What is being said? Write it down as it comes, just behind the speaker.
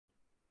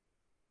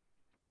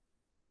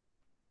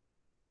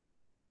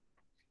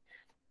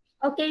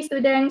Okay,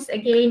 students,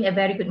 again, a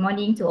very good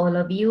morning to all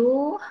of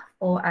you.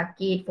 For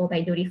Arkid, for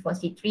Baiduri, for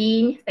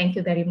Citrin, thank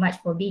you very much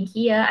for being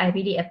here. I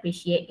really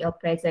appreciate your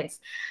presence.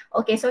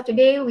 Okay, so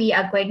today we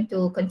are going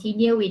to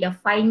continue with the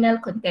final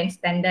content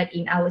standard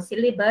in our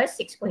syllabus,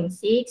 6.6,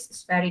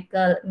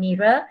 spherical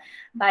mirror.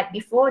 But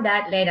before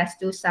that, let us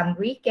do some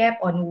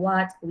recap on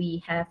what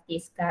we have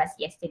discussed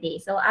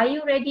yesterday. So are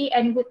you ready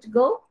and good to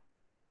go?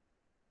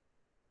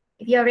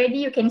 If you're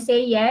ready, you can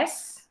say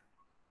yes.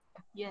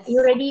 Yes. Are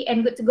you ready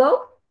and good to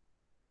go?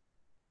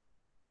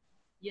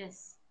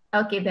 Yes.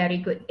 Okay, very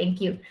good. Thank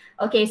you.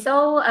 Okay,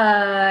 so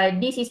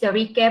this is the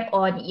recap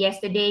on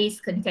yesterday's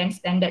content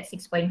standard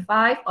 6.5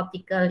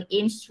 optical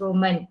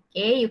instrument.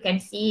 Okay, you can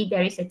see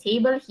there is a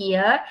table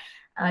here,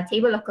 a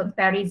table of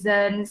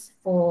comparisons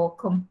for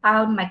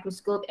compound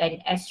microscope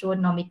and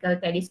astronomical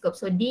telescope.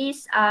 So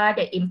these are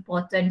the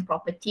important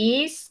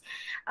properties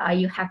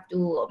you have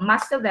to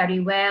master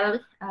very well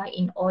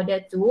in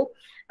order to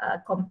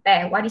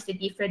compare what is the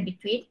difference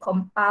between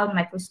compound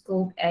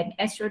microscope and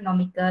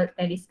astronomical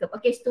telescope.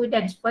 Okay,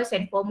 students, first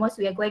and foremost,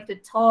 we are going to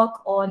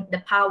talk on the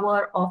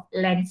power of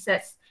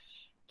lenses.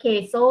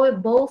 Okay, so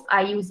both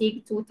are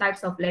using two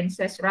types of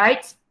lenses,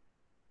 right?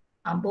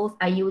 Both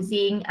are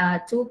using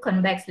two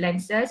convex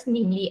lenses,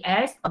 namely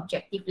as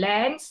objective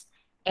lens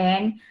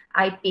and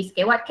eyepiece.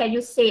 Okay, what can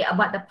you say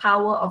about the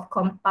power of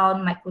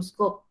compound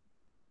microscope?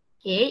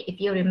 Okay, if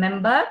you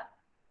remember,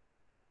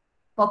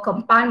 for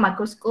compound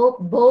microscope,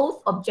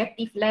 both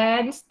objective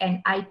lens and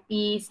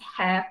eyepiece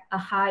have a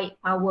high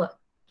power.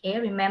 Okay,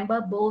 remember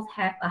both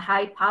have a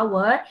high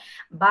power,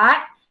 but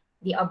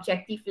the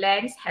objective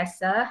lens has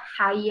a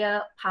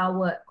higher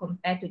power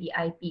compared to the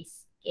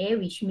eyepiece. Okay,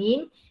 which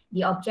means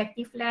the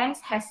objective lens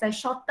has a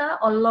shorter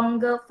or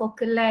longer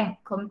focal length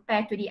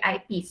compared to the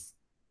eyepiece.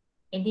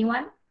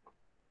 Anyone?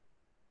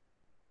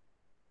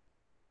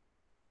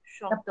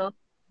 Shorter.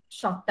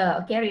 Shorter.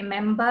 Okay,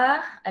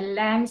 remember a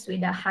lens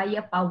with a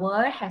higher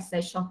power has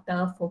a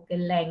shorter focal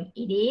length.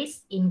 It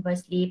is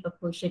inversely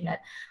proportional.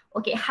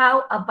 Okay,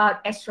 how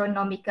about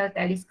astronomical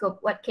telescope?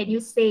 What can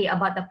you say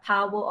about the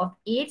power of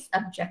its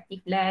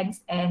objective lens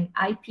and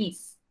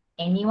eyepiece?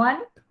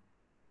 Anyone?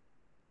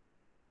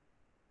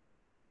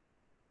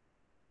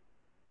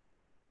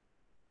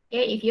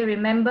 Okay, if you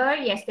remember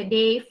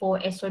yesterday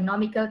for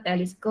astronomical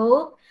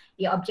telescope,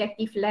 the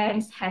objective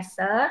lens has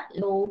a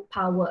low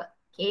power.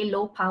 Okay,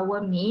 low power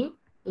mean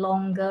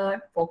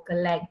longer focal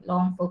length,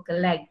 long focal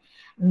length.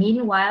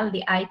 Meanwhile,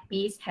 the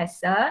eyepiece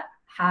has a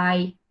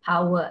high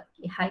power.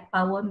 The high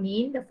power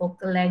mean the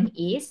focal length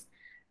is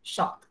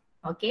short.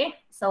 Okay,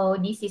 so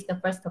this is the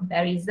first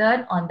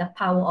comparison on the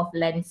power of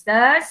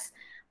lenses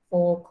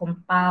for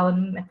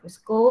compound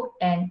microscope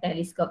and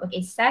telescope.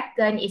 Okay,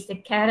 second is the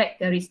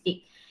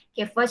characteristic.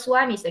 Okay, first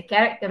one is the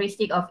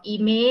characteristic of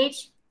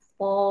image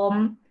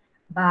formed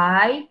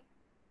by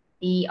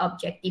the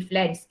objective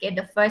lens. Okay,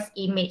 the first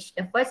image.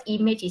 The first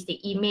image is the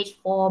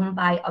image formed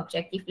by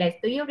objective lens.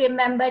 Do you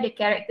remember the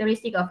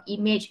characteristic of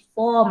image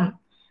formed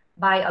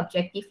by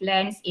objective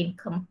lens in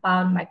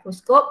compound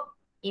microscope?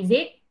 Is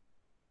it?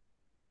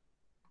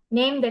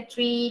 Name the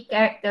three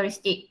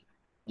characteristics.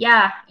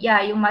 Yeah,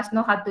 you must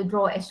know how to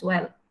draw as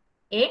well.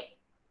 Okay.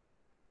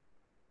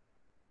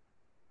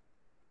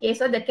 Okay,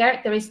 so the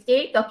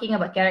characteristic, talking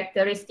about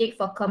characteristic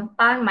for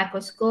compound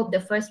microscope, the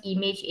first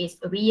image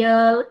is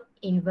real,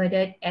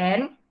 inverted,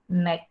 and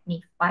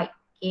magnified.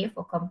 Okay,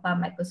 for compound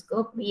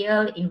microscope,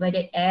 real,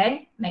 inverted,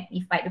 and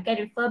magnified. You can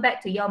refer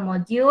back to your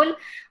module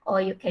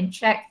or you can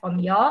check from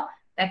your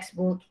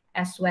textbook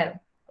as well.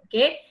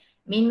 Okay,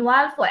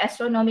 meanwhile, for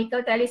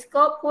astronomical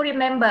telescope, who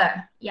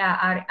remember?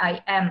 Yeah,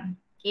 RIM.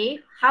 Okay,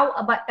 how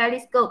about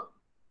telescope?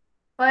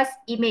 First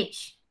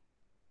image.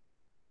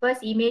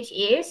 First image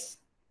is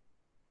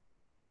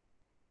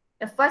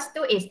the first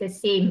two is the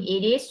same.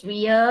 It is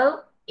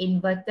real,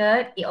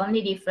 inverted. The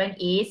only difference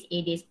is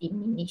it is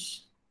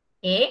diminished.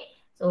 Okay.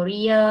 So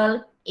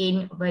real,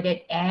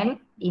 inverted, and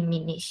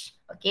diminished.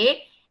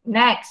 Okay.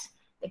 Next,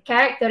 the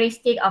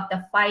characteristic of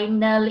the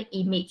final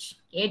image.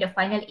 Okay. The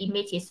final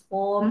image is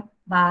formed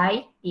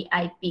by the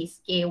eyepiece.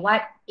 Okay.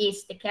 What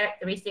is the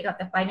characteristic of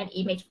the final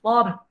image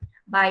formed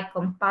by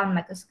compound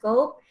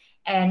microscope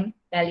and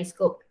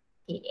telescope?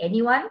 Okay.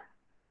 Anyone?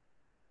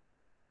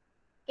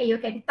 Okay, you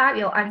can type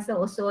your answer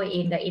also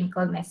in the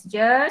in-call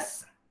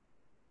messages.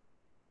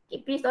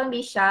 Okay, please don't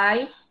be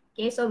shy.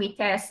 Okay, so we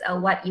test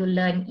what you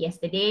learned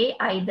yesterday.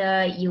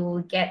 Either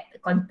you get the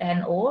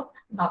content or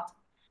not.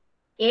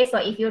 Okay,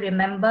 so if you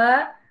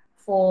remember,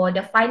 for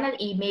the final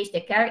image,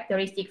 the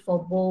characteristic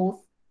for both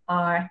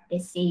are the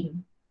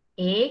same.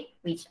 Okay,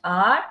 which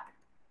are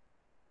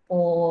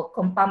for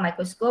compound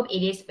microscope,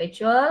 it is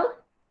virtual,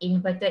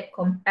 inverted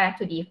compared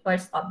to the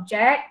first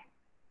object.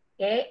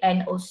 Okay,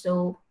 and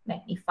also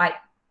magnified.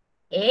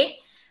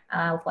 Okay,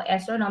 for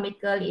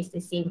astronomical is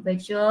the same,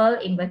 virtual,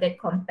 inverted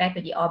compared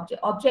to the object.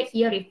 Object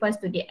here refers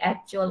to the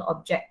actual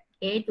object,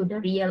 okay, to the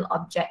real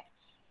object,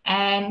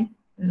 and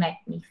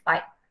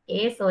magnified.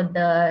 Okay, so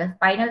the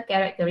final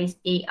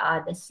characteristic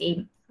are the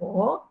same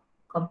for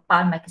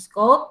compound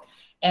microscope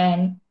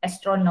and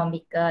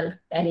astronomical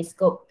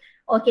telescope.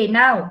 Okay,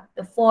 now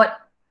the fourth,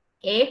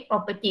 okay,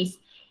 properties.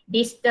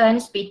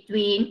 Distance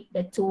between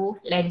the two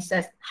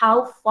lenses.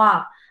 How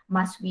far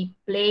must we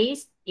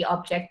place the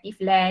objective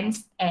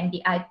lens and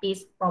the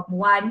eyepiece from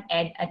one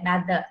and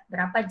another?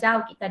 Berapa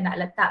jauh kita nak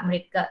letak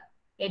mereka?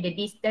 Okay, the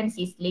distance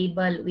is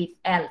labeled with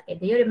L. Okay,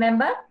 do you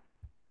remember?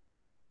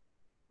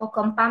 For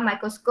compound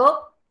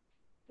microscope,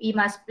 we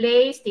must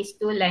place these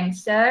two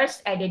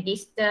lenses at a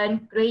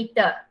distance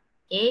greater,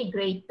 okay,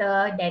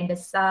 greater than the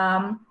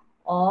sum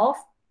of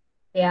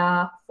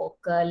their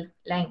focal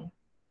length.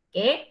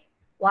 Okay,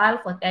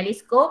 while for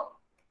telescope,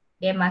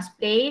 they must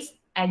place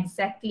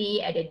exactly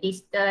at a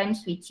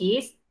distance which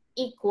is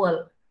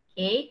equal,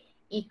 okay,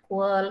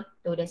 equal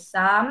to the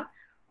sum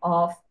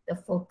of the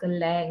focal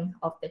length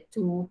of the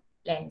two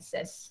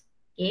lenses.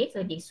 Okay,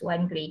 so this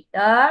one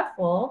greater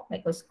for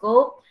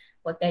microscope,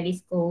 for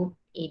telescope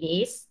it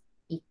is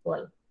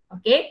equal.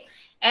 Okay,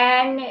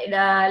 and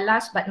the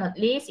last but not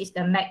least is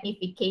the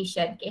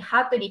magnification. Okay,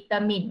 how to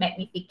determine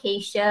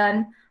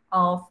magnification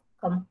of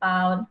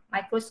compound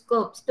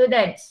microscope,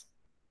 students?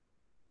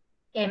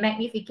 Okay,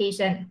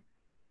 magnification.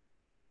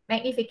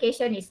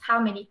 Magnification is how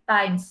many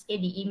times,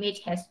 okay, the image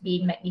has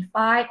been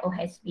magnified or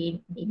has been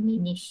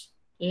diminished,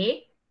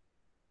 okay,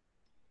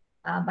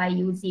 by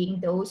using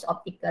those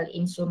optical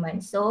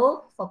instruments.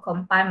 So for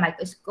compound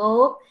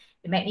microscope,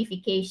 the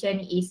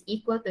magnification is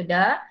equal to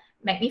the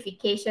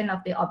magnification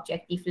of the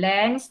objective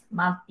lens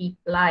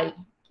multiplied,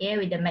 okay,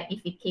 with the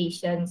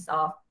magnifications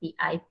of the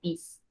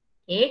eyepiece.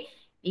 Okay,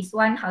 this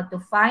one how to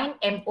find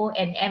MO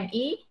and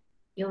ME.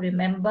 You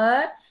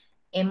remember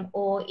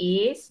MO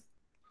is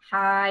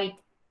height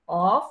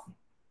of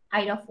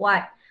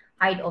what?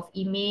 Height of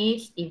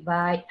image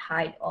divide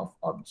height of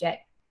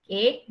object.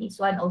 Okay, this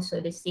one also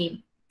the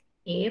same.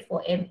 Okay, for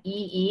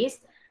ME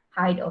is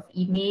height of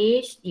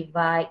image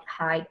divide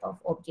height of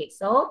object.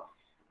 So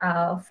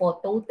for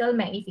total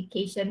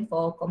magnification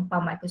for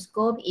compound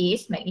microscope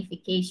is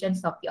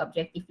magnifications of the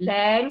objective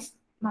lens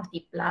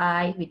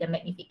multiply with the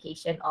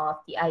magnification of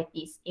the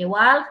eyepiece. Okay,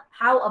 while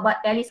how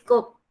about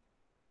telescope?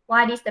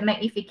 What is the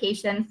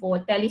magnification for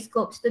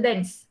telescope,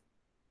 students?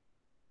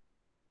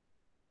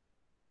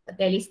 A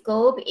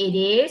telescope, it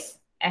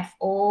is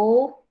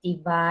FO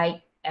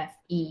divide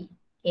FE.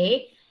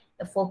 Okay,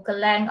 the focal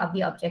length of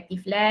the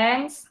objective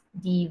lens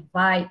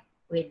divide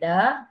with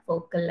the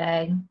focal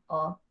length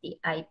of the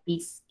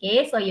eyepiece.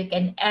 Okay, so you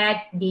can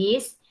add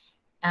this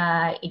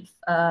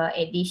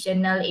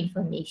additional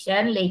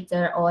information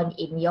later on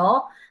in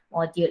your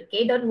module.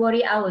 Okay, don't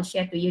worry, I will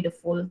share to you the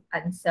full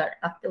answer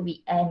after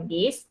we end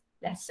this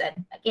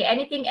lesson. Okay,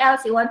 anything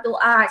else you want to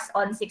ask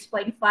on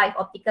 6.5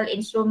 optical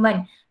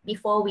instrument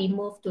before we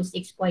move to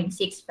 6.6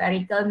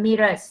 spherical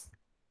mirrors?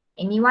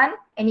 Anyone?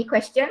 Any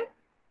question?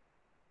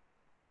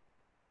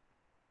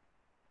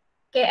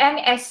 Okay,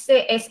 and as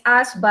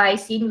asked by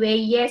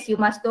Sinwei, yes, you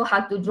must know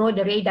how to draw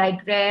the ray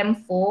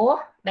diagram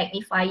for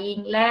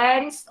magnifying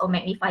lens or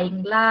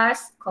magnifying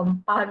glass,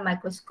 compound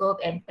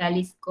microscope, and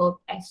telescope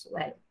as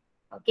well.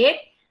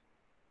 Okay.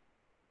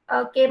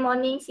 Okay,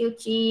 morning, Siu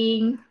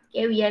Ching.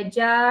 Okay, we are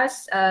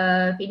just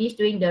finished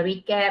doing the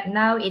recap.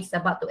 Now it's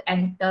about to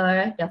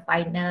enter the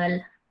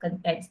final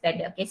content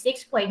standard. Okay,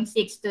 6.6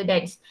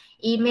 students,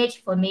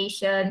 image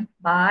formation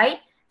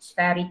by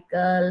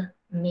spherical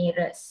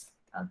mirrors.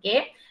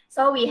 Okay,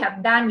 so we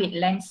have done with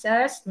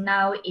lenses.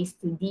 Now is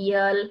to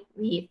deal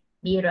with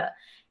mirror.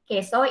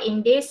 Okay, so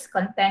in this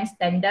content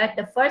standard,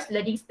 the first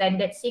learning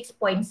standard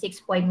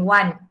 6.6.1,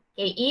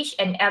 okay, each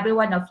and every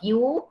one of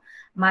you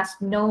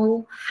must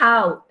know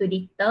how to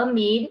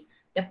determine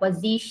the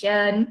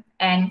position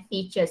and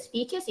features.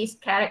 Features is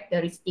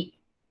characteristic,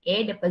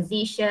 okay, the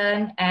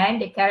position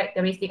and the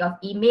characteristic of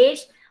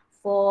image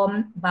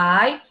formed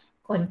by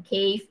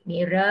concave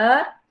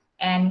mirror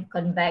and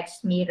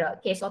convex mirror.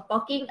 Okay, so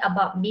talking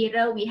about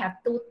mirror, we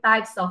have two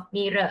types of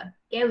mirror.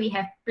 Okay, we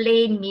have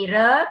plane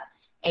mirror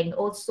and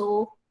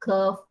also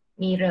curved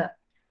mirror.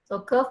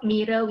 So curved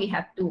mirror, we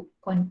have two,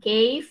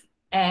 concave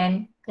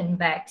and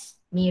convex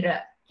mirror.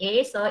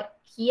 Okay, so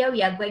here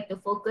we are going to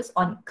focus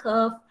on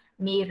curved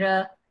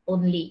mirror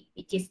only,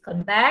 which is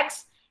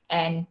convex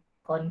and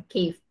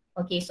concave.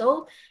 Okay,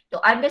 so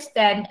to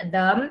understand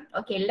them,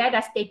 okay, let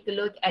us take a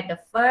look at the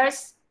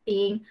first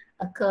thing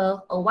occur,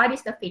 or what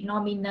is the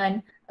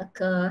phenomenon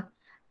occur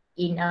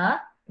in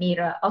a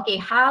mirror. Okay,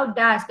 how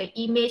does the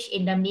image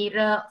in the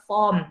mirror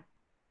form?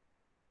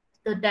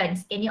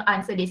 Students, can you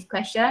answer this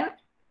question?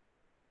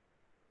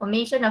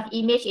 Formation of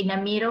image in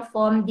a mirror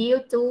form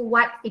due to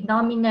what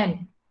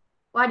phenomenon?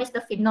 What is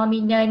the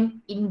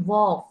phenomenon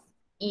involved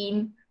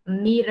in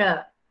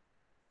mirror?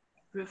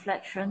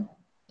 Reflection.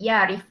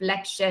 Yeah,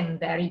 reflection.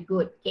 Very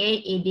good. Okay,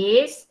 it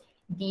is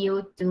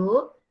due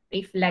to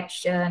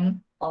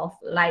reflection of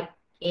light.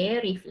 Okay,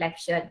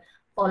 reflection.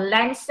 For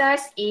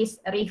lenses is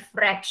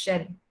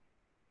refraction.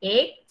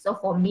 Okay, so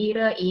for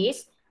mirror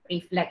is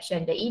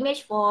reflection. The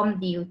image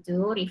formed due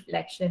to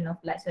reflection of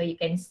light. So you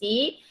can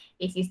see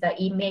this is the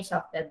image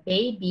of the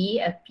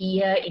baby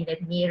appear in the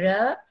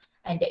mirror,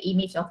 and the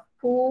image of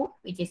Pooh,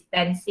 which is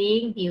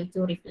dancing due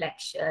to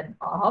reflection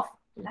of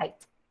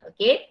light.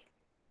 Okay.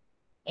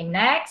 Okay,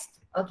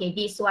 next. Okay,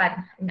 this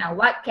one. Now,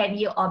 what can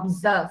you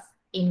observe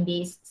in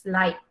this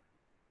slide?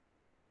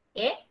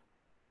 Okay.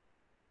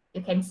 You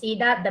can see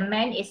that the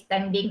man is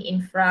standing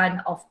in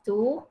front of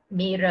two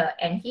mirror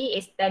and he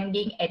is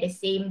standing at the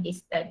same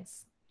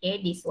distance.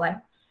 Okay, this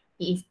one.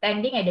 He is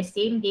standing at the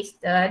same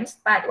distance,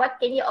 but what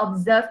can you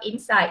observe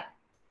inside?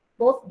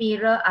 Both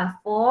mirror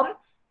are formed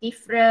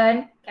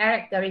different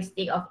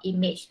characteristic of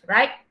image,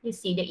 right? You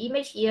see the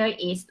image here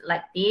is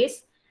like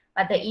this,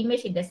 but the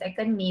image in the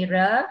second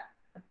mirror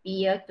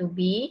appear to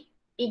be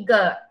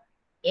bigger,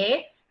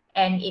 okay?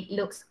 And it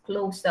looks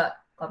closer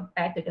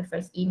compared to the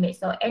first image.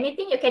 So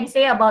anything you can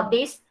say about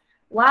this?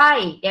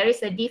 Why there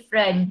is a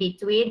difference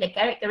between the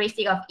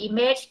characteristic of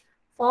image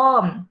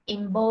formed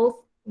in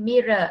both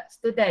mirror,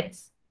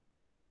 students?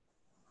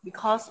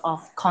 Because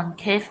of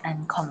concave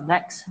and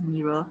convex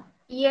mirror.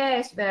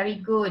 Yes, very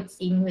good,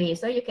 Sinwei.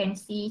 So you can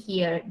see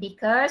here,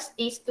 because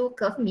these two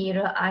curved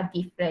mirror are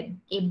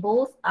different. Okay,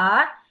 both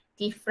are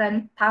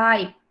different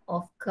type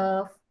of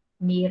curved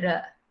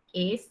mirror.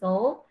 Okay,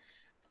 so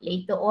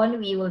later on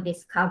we will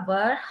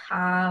discover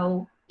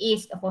how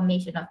is the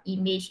formation of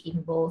image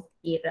in both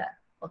mirror.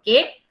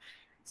 Okay,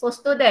 so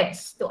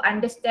students, to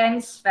understand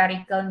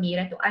spherical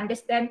mirror, to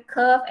understand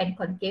curved and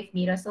concave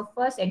mirror, so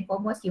first and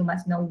foremost you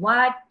must know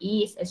what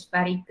is a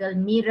spherical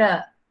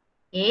mirror.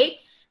 Okay,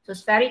 so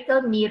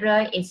spherical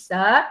mirror is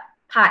a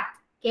part.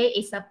 Okay,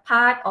 it's a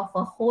part of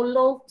a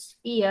hollow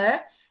sphere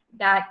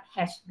that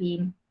has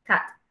been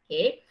cut.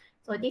 Okay,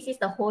 so this is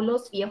the hollow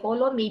sphere.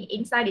 Hollow means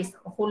inside is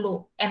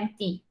hollow,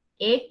 empty.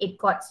 Okay, it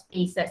got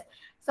spaces.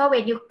 So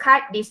when you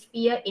cut this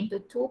sphere into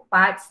two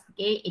parts,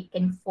 okay, it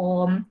can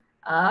form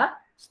a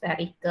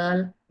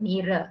spherical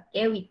mirror.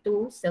 Okay, with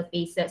two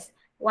surfaces.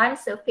 One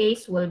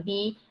surface will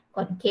be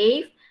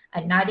concave,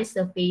 another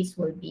surface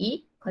will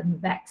be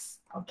convex.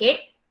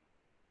 Okay.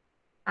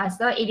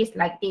 So it is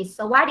like this.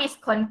 So what is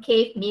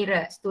concave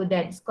mirror,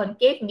 students?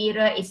 Concave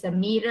mirror is a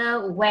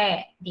mirror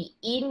where the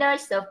inner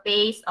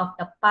surface of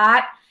the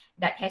part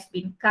that has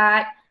been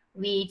cut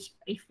which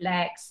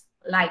reflects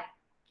light.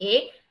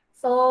 Okay.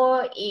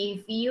 So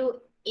if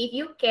you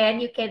can,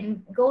 you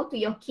can go to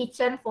your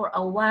kitchen for a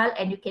while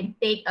and you can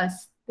take a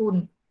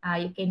spoon.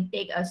 You can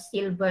take a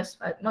silver,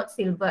 not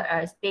silver,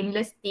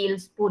 stainless steel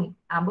spoon.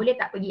 Boleh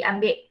tak pergi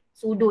ambil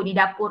sudu di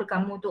dapur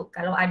kamu tu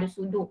kalau ada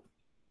sudu.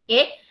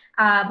 Okay.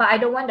 But I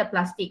don't want the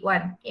plastic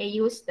one. Okay,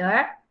 use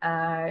the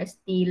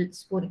steel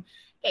spoon.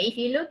 Okay, if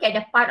you look at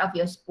the part of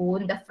your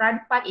spoon, the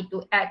front part it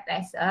will act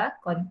as a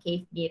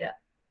concave mirror.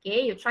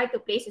 Okay, you try to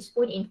place a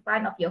spoon in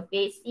front of your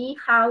face. See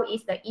how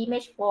is the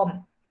image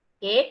formed.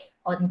 Okay,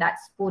 on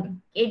that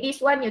spoon. Okay, this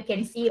one you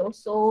can see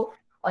also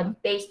on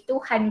page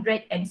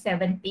 270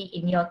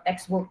 in your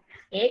textbook.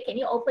 Okay, can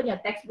you open your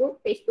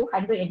textbook, page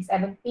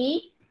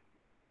 270?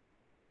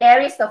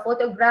 There is a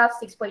photograph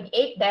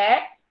 6.8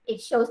 there. It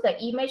shows the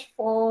image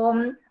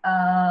formed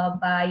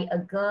by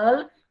a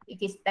girl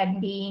which is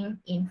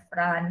standing in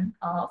front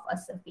of a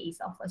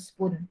surface of a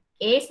spoon.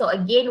 Okay, so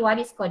again,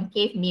 what is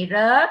concave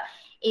mirror?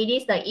 It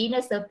is the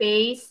inner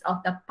surface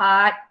of the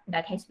part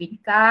that has been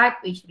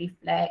cut which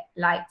reflect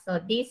light. So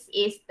this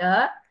is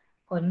the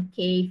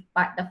concave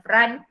part, the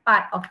front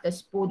part of the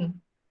spoon.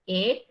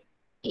 Okay,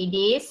 it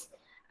is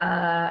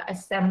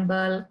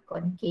assembled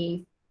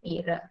concave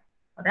mirror.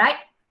 All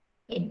right.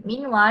 Okay,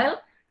 meanwhile,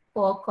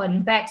 for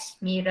convex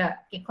mirror.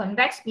 Okay,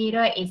 convex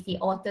mirror is the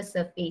outer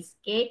surface,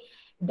 okay?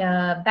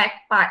 The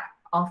back part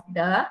of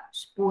the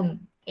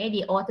spoon, okay?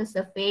 The outer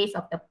surface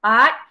of the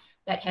part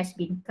that has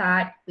been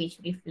cut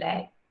which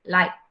reflect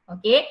light,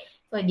 okay?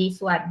 So this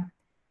one,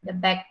 the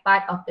back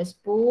part of the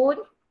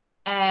spoon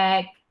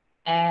act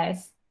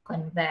as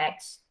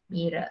convex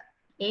mirror,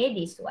 okay?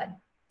 This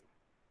one.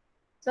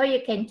 So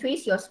you can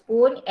twist your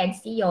spoon and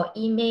see your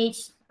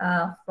image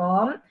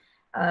from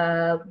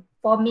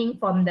forming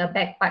from the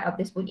back part of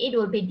the spoon. It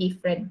will be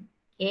different.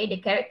 Okay,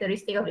 the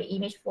characteristic of the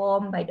image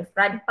formed by the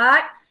front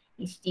part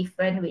is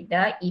different with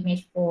the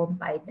image formed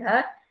by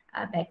the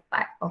back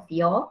part of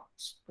your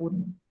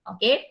spoon.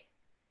 Okay,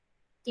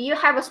 do you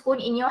have a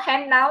spoon in your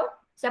hand now?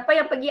 Siapa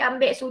yang pergi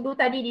ambil sudu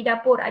tadi di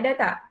dapur? Ada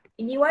tak?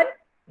 Anyone?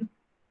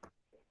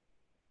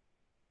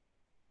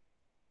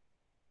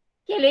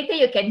 Okay, later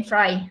you can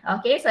try.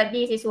 Okay, so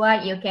this is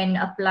what you can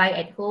apply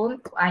at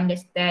home to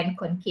understand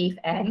concave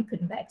and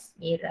convex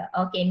mirror.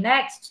 Okay,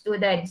 next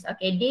students.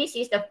 Okay, this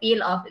is the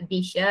field of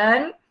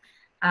vision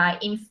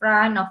in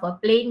front of a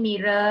plane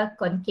mirror,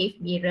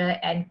 concave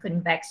mirror, and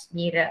convex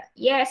mirror.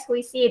 Yes, who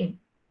is in?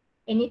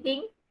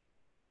 Anything?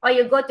 Or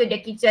you go to the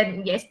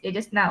kitchen? Yes,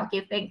 just now.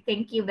 Okay,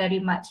 thank you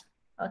very much.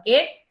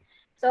 Okay.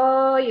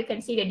 So you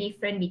can see the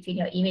difference between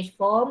your image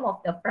form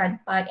of the front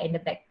part and the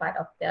back part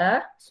of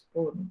the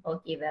spoon.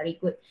 Okay, very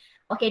good.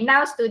 Okay,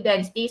 now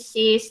students, this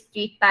is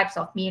three types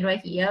of mirror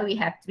here. We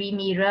have three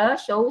mirror.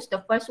 Shows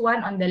the first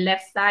one on the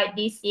left side.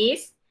 This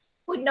is,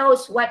 who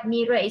knows what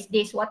mirror is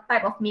this? What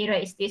type of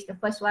mirror is this? The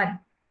first one.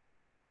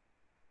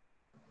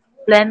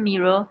 Plane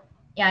mirror.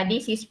 Yeah,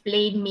 this is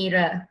plane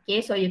mirror.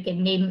 Okay, so you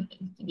can name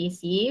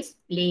this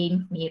is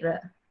plane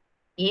mirror.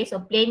 Okay,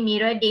 so plane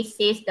mirror, this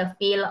is the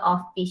field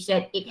of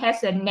vision. It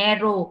has a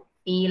narrow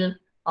field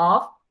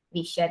of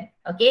vision.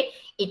 Okay,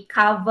 it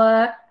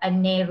cover a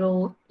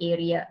narrow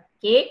area.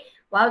 Okay,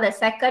 while the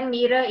second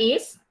mirror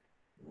is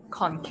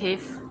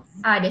Concave.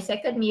 the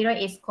second mirror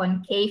is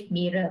concave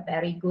mirror.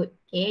 Very good.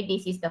 Okay,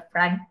 this is the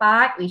front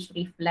part which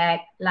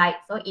reflect light.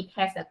 So it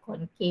has a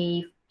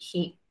concave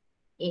shape.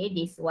 Okay,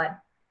 this one.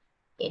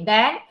 Okay,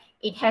 then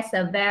it has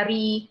a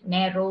very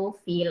narrow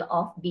field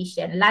of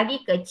vision.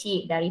 Lagi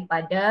kecil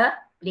daripada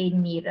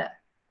plane mirror.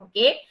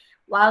 Okay,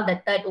 while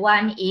the third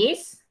one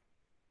is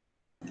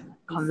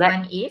this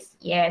one is,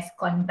 yes,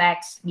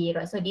 convex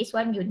mirror. So this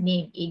one you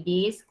name, it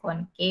is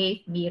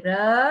concave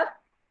mirror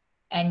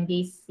and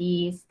this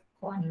is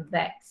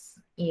convex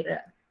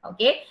mirror.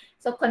 Okay,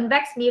 so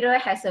convex mirror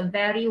has a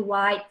very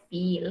wide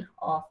field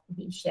of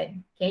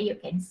vision. Okay, you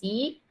can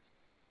see.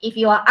 If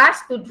you are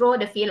asked to draw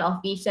the field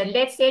of vision,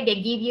 let's say they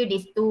give you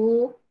these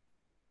two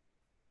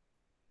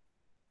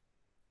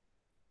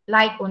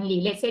light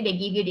only. Let's say they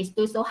give you these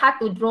two. So how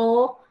to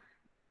draw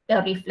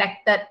the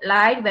reflected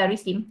light? Very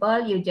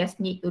simple. You just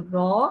need to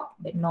draw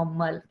the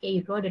normal.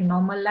 Okay, you draw the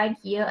normal line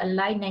here, a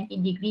line 90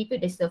 degree to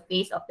the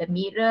surface of the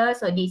mirror.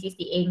 So this is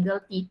the angle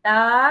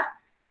theta.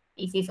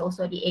 This is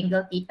also the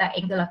angle theta,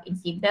 angle of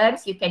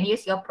incidence. You can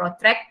use your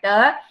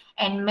protractor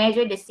and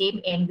measure the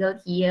same angle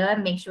here.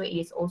 Make sure it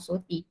is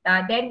also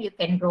theta. Then you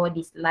can draw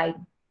this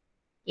line.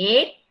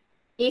 Okay,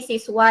 this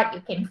is what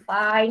you can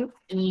find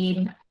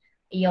in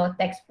your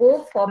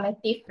textbook,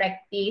 formative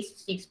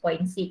practice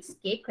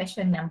 6.6. Okay,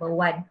 question number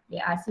 1. They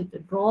ask you to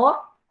draw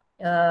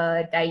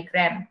a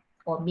diagram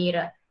for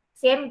mirror.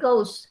 Same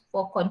goes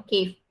for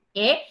concave.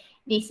 Okay,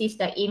 this is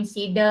the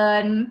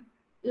incident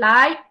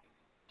light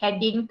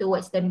heading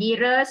towards the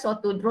mirror. So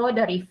to draw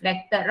the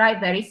reflected,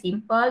 right, very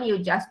simple. You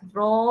just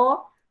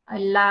draw a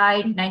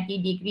line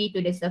 90 degree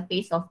to the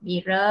surface of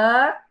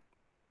mirror.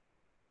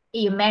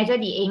 You measure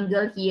the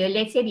angle here.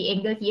 Let's say the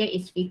angle here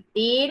is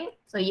 15.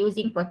 So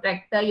using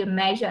protractor, you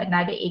measure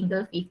another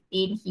angle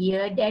 15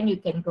 here. Then you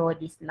can draw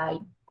this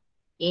line.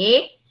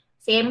 Okay.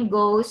 Same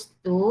goes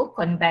to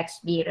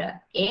convex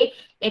mirror. Okay.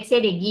 Let's say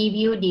they give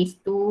you these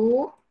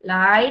two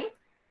lines.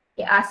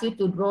 They ask you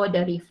to draw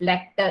the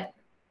reflected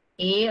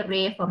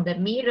ray from the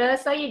mirror.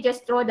 So you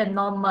just draw the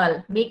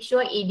normal. Make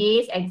sure it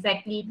is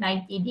exactly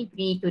 90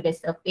 degree to the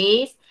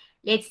surface.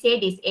 Let's say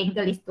this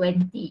angle is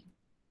 20.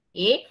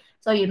 Okay.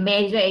 So you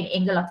measure an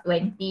angle of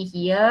 20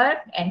 here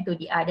and to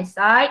the other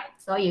side.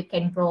 So you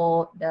can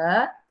draw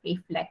the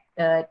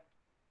reflected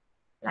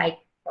light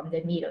from the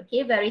mirror.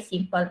 Okay, very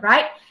simple,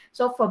 right?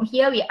 So from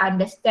here we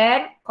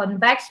understand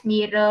convex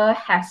mirror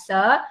has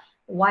a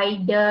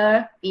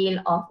wider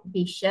field of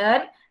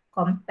vision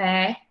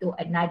compared to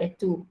another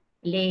two,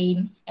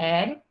 plane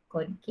and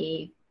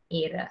concave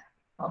mirror.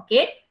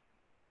 Okay.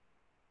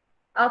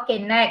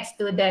 Okay, next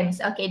students.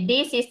 Okay,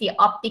 this is the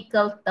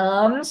optical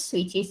terms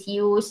which is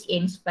used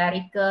in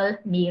spherical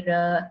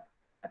mirror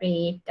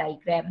ray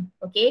diagram.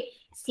 Okay,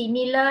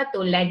 similar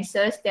to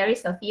lenses, there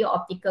is a few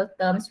optical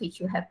terms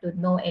which you have to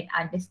know and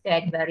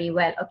understand very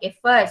well. Okay,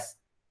 first,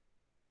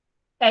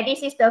 okay,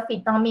 this is the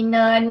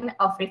phenomenon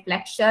of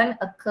reflection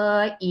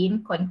occur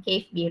in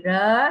concave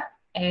mirror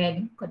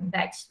and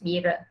convex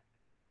mirror.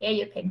 Okay,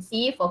 you can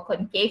see for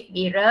concave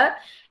mirror,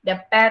 the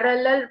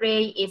parallel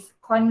ray is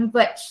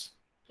converged,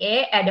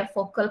 okay, at the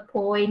focal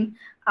point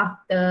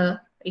after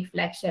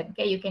reflection.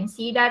 Okay, you can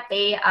see that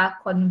they are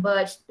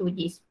converged to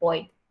this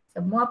point.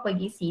 Semua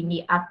pergi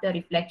sini after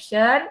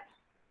reflection.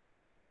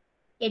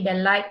 Okay, the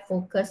light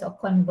focus or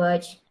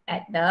converge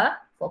at the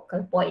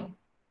focal point.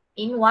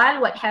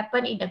 Meanwhile, what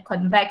happened in the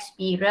convex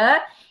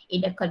mirror? In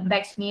the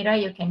convex mirror,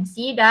 you can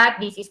see that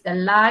this is the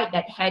light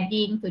that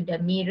heading to the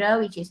mirror,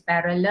 which is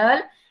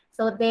parallel.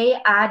 So they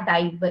are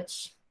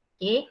diverged.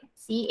 Okay,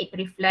 see it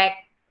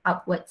reflect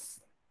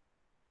outwards.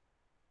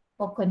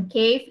 For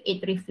concave,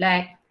 it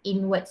reflect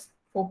inwards,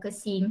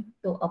 focusing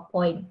to a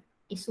point.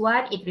 This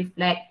one, it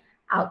reflect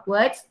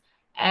outwards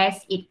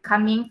as it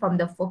coming from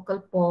the focal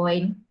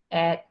point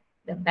at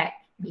the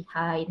back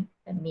behind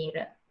the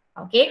mirror.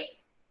 Okay.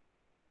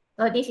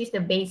 So this is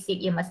the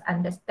basic you must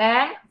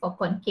understand. For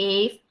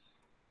concave,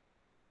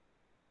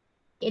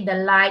 okay,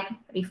 the light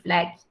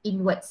reflects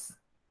inwards,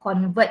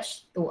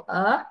 converge to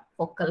a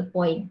focal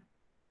point.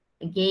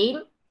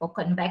 Again, for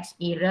convex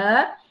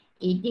mirror,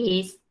 it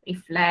is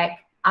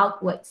reflect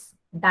outwards,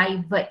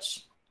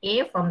 diverge,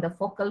 okay, from the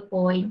focal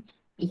point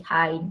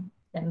behind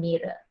the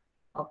mirror.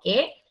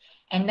 Okay,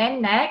 and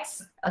then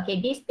next,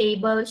 okay, this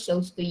table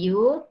shows to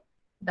you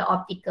the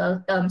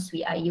optical terms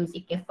we are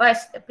using. Okay,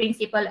 first, the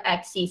principal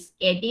axis.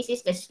 Okay, this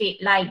is the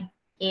straight line,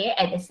 okay,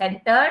 at the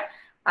center,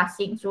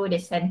 passing through the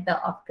center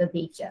of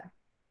curvature.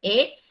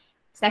 Okay,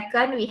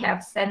 second, we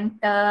have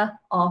center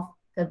of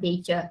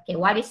curvature. Okay,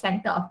 what is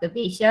center of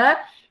curvature?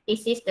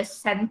 This is the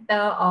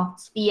center of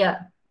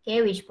sphere,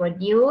 okay, which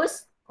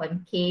produce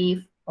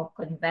concave or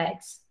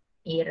convex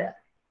mirror.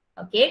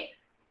 Okay,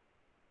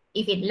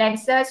 if it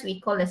lenses, we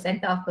call the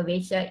center of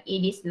curvature.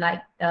 It is like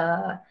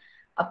the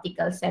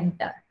optical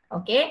center.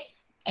 Okay,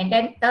 and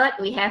then third,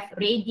 we have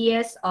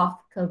radius of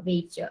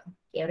curvature.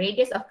 Okay,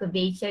 radius of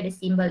curvature, the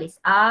symbol is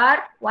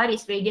R. What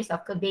is radius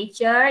of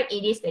curvature?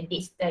 It is the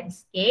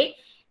distance, okay?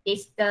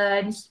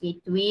 Distance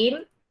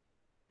between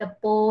the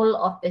pole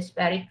of the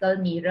spherical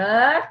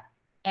mirror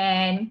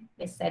and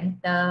the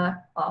center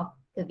of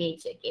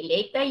curvature. Okay,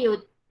 later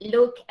you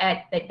look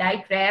at the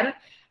diagram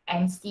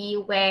and see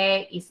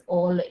where is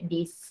all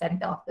this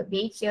center of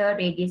curvature,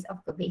 radius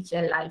of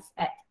curvature lies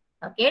at.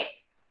 Okay.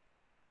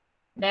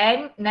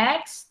 Then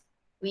next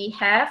we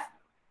have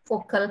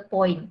focal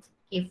point.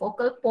 Okay,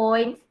 focal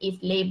point is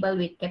labeled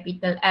with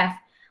capital F.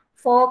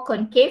 For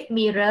concave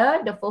mirror,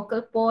 the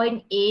focal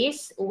point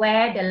is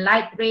where the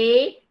light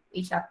ray,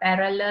 which are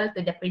parallel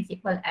to the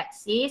principal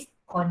axis,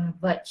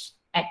 converge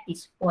at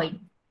this point.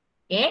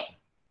 Okay.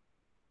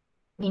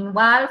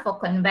 Meanwhile, for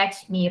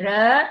convex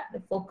mirror,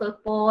 the focal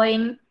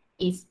point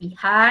is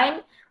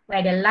behind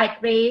where the light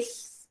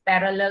rays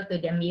parallel to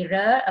the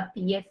mirror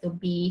appear to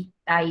be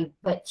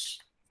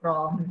diverged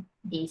from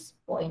this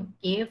point.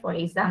 Okay, for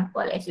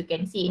example, as you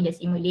can see in the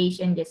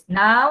simulation just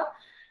now,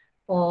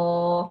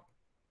 for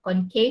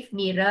concave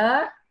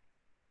mirror,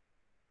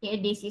 okay,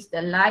 this is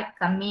the light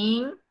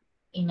coming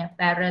in a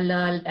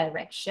parallel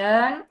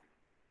direction.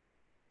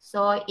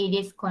 So it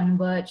is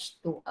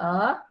converged to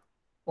a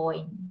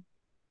point.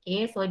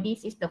 Okay, so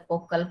this is the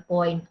focal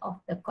point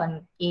of the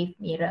concave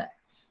mirror.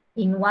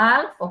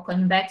 Meanwhile, for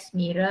convex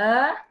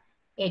mirror,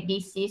 okay,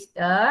 this is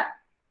the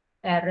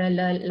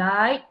parallel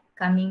light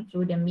coming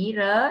through the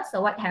mirror.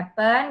 So what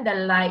happened? The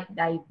light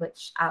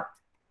diverged out.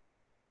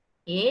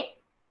 Okay,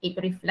 it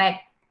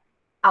reflects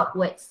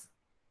outwards.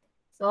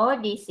 So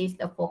this is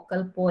the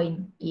focal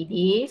point. It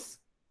is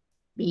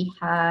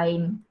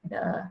behind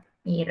the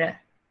mirror.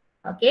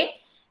 Okay,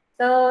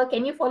 so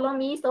can you follow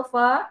me so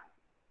far?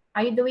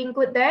 Are you doing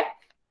good there?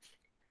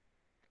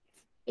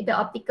 In the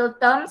optical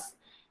terms.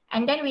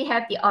 And then we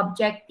have the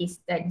object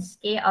distance.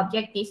 Okay,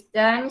 object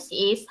distance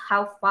is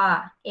how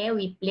far, okay,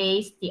 we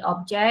place the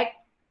object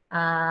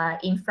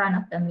in front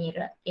of the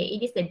mirror. Okay,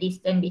 it is the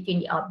distance between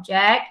the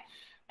object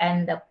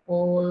and the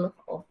pole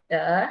of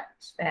the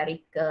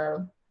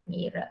spherical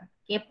mirror.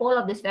 Okay, pole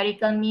of the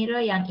spherical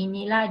mirror yang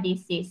inilah,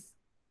 this is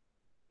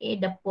okay,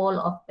 the pole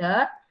of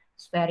the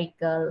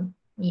spherical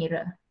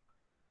mirror.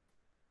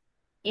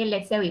 Okay,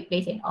 let's say we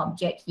place an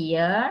object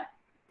here.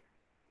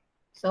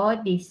 So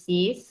this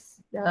is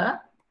the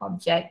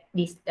object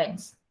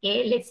distance.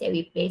 Okay, let's say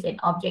we place an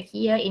object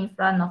here in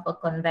front of a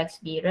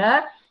convex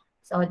mirror.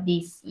 So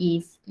this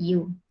is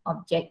U,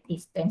 object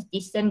distance,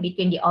 distance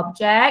between the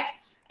object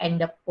and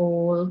the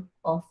pole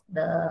of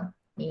the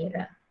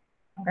mirror.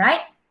 All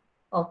right,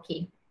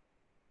 okay.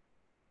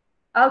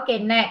 Okay,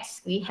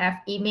 next we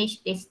have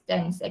image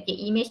distance.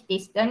 Okay, image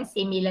distance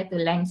similar to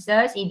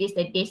lenses. It is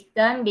the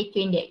distance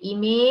between the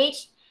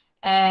image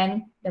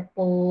and the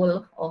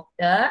pole of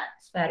the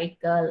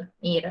spherical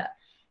mirror.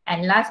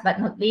 And last but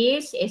not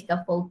least is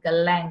the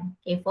focal length.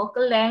 Okay,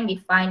 focal length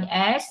defined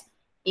as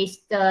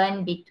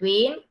distance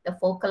between the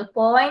focal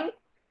point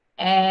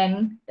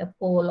and the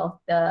pole of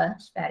the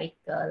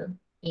spherical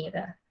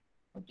mirror.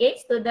 Okay,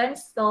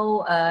 students,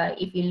 so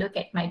if you look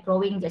at my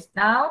drawing just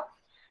now,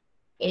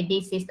 okay,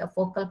 this is the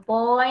focal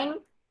point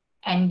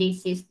and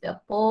this is the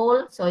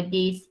pole. So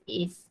this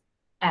is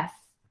F.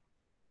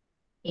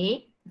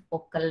 Okay,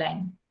 focal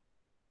length.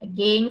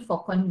 Again,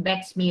 for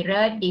convex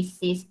mirror, this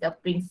is the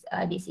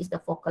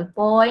focal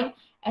point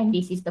and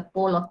this is the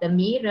pole of the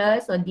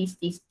mirror. So this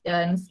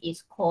distance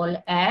is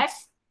called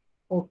as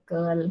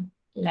focal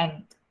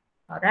length.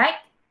 All right.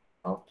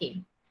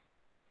 Okay.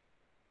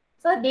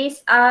 So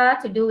these are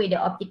to do with the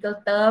optical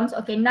terms.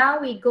 Okay, now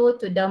we go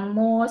to the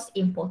most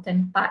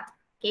important part.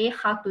 Okay,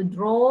 how to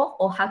draw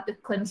or how to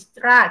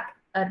construct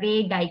a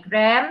ray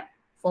diagram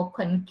for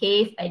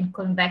concave and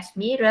convex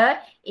mirror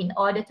in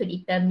order to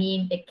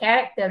determine the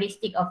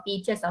characteristic of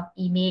features of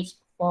image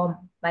formed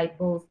by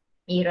both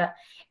mirror.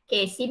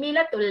 Okay,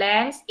 similar to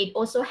lens, it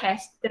also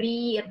has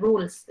 3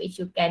 rules which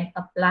you can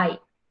apply.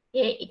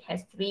 Okay, it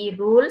has 3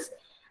 rules,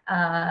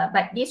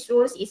 but these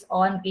rules is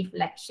on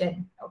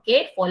reflection.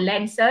 Okay, for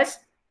lenses,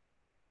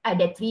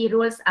 the 3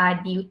 rules are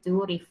due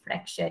to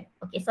refraction.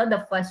 Okay, so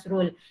the first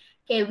rule.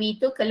 Okay, we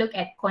took a look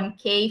at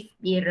concave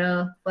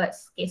mirror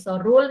first. Okay, so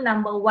rule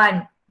number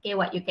 1. Okay,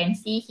 what you can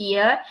see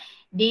here,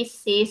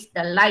 this is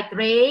the light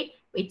ray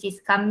which is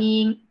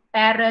coming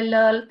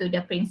parallel to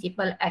the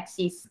principal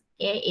axis.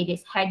 Okay, it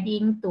is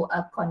heading to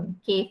a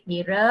concave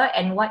mirror,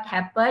 and what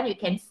happened, you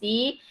can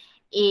see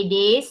it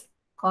is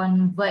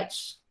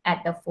converged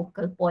at the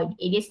focal point.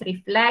 It is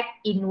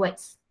reflect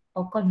inwards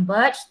or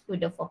converge to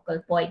the focal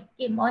point.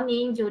 Good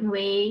morning,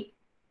 Junwei.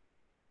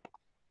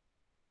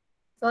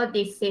 So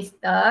this is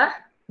the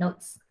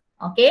notes.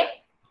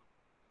 Okay,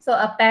 so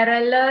a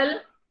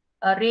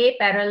ray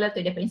parallel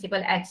to the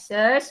principal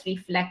axis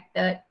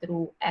reflected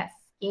through F.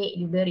 Okay,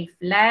 it will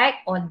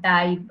reflect or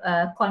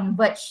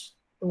converge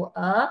to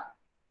a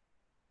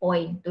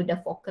point, to the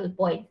focal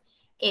point.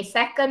 Okay,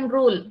 second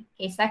rule.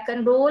 Okay,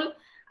 second rule,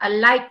 a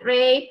light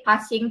ray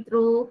passing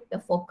through the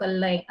focal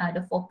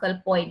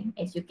point,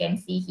 as you can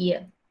see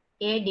here.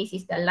 Okay, this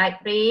is the light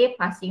ray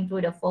passing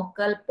through the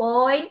focal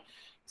point.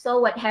 So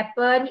what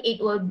happened?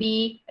 It will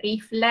be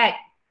reflect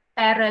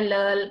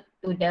parallel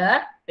to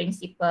the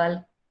principal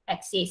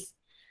axis.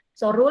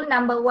 So rule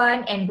number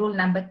 1 and rule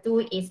number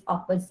 2 is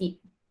opposite.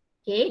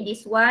 Okay,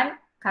 this one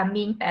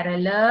coming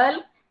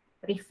parallel,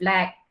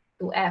 reflect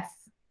to F.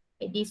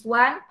 Okay, this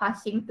one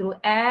passing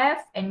through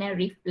F and then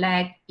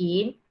reflect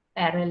in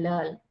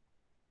parallel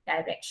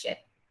direction.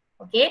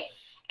 Okay,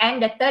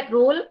 and the third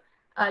rule,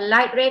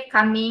 light ray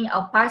coming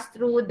or pass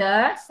through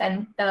the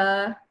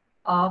center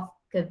of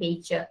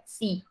curvature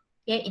C.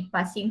 Okay, it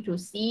passing through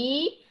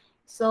C,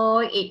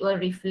 so it will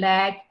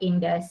reflect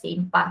in the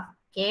same path.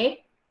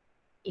 Okay,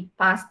 it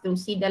passed through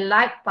C, the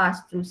light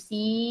passed through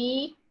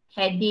C,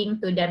 heading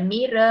to the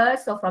mirror.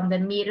 So from the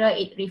mirror,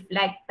 it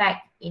reflects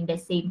back in the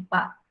same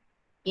path.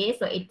 Okay,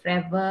 so it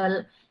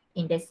travel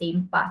in the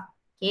same path.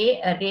 Okay,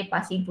 a ray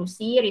passing through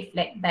C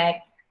reflect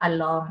back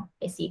along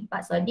the same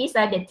path. So these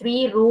are the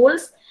three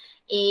rules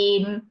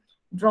in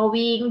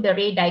drawing the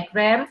ray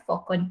diagram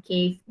for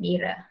concave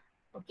mirror.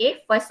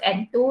 Okay, first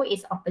and 2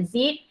 is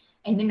opposite,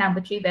 and then number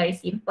 3 very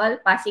simple,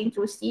 passing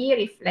through C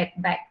reflect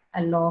back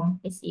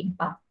along the same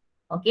path.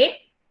 Okay.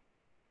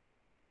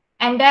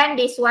 And then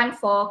this one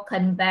for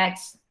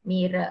convex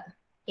mirror.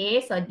 Okay,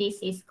 so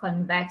this is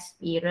convex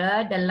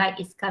mirror. The light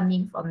is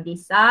coming from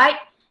this side.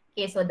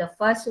 Okay, so the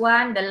first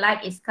one, the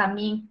light is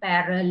coming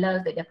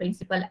parallel to the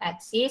principal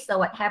axis. So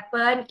what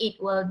happened? It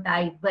will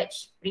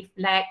diverge,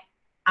 reflect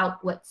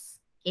outwards.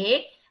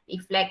 Okay,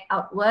 reflect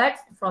outwards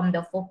from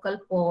the focal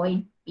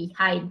point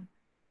behind.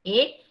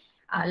 Okay,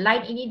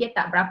 line ini dia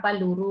tak berapa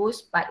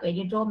lurus, but when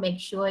you draw, make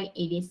sure it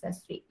is a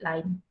straight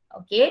line.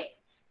 Okay,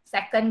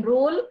 second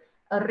rule,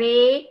 a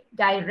ray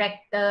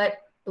directed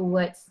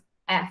towards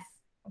F.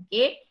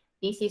 Okay,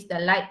 this is the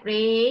light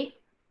ray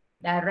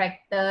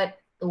directed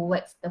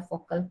towards the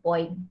focal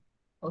point.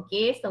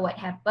 Okay, so what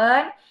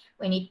happened?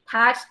 When it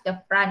touched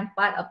the front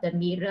part of the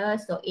mirror,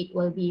 so it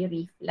will be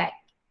reflect.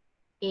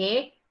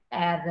 Okay,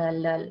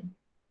 parallel.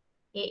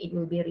 Okay, it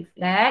will be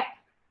reflect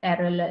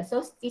parallel.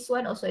 So this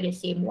one also the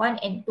same.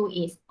 1 and 2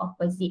 is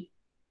opposite.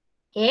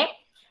 Okay,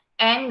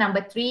 and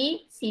number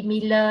 3,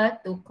 similar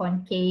to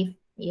concave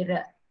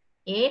mirror.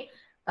 Okay,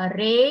 a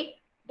ray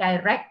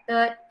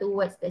directed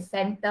towards the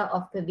center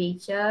of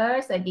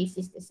curvature. So this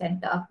is the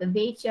center of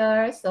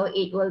curvature. So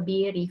it will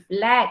be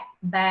reflect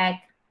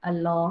back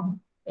along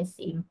the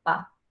same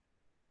path.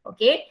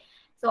 Okay,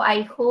 so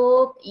I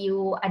hope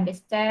you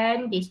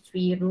understand these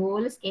 3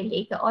 rules. Okay,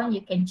 later on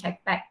you can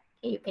check back.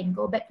 Okay, you can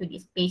go back to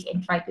this page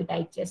and try to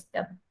digest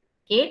them.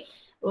 Okay,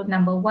 rule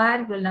number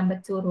 1, rule number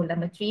 2, rule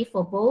number 3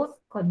 for both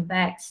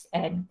convex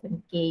and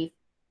concave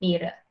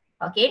mirror.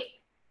 Okay.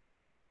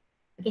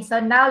 Okay,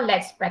 so now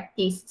let's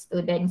practice,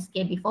 students.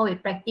 Okay, before we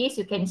practice,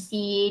 you can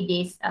see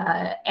this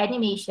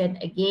animation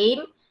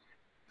again,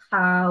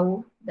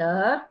 how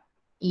the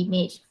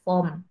image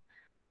form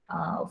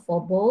for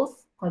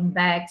both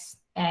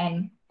convex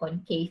and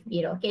concave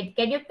mirror. Okay,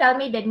 can you tell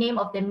me the name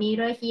of the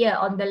mirror here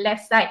on the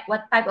left side?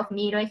 What type of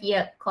mirror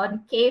here?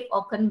 Concave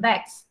or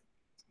convex?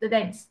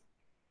 Students?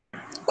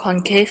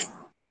 Concave.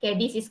 Okay,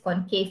 this is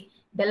concave.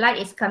 The light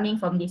is coming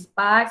from this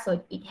part,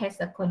 so it has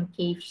a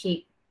concave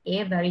shape.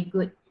 Okay, very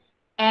good.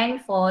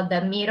 And for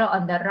the mirror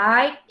on the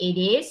right, it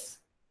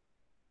is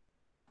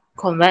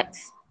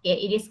Convex. okay,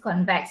 it is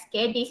convex.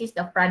 Okay, this is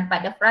the front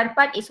part. The front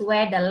part is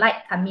where the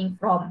light coming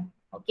from.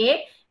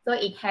 Okay, so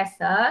it has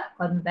a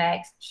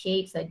convex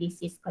shape. So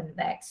this is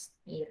convex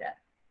mirror.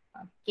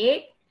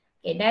 Okay,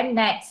 okay, then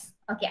next.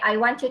 Okay, I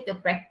want you to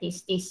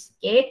practice this.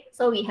 Okay,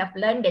 so we have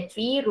learned the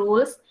 3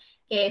 rules.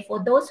 Okay,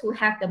 for those who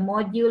have the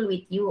module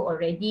with you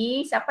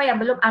already, siapa yang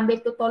belum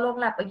ambil tu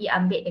tolonglah pergi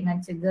ambil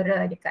dengan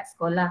segera dekat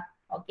sekolah.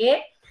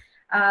 Okay.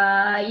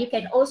 You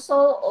can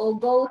also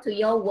go to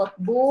your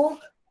workbook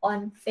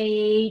on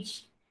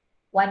page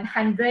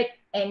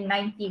 191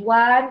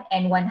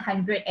 and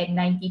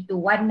 192,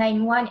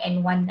 191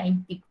 and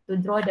 190 to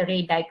draw the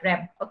ray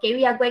diagram. Okay,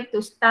 we are going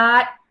to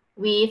start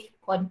with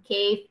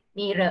concave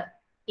mirror.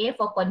 Okay,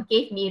 for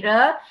concave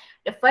mirror,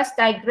 the first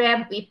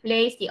diagram we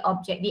place the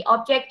object. The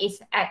object is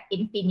at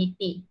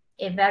infinity,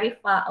 a very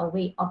far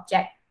away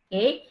object.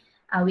 Okay,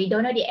 we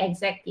don't know the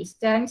exact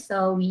distance,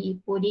 so we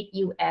put it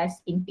U as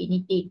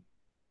infinity.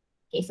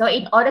 Okay, so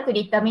in order to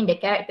determine the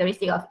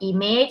characteristic of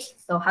image,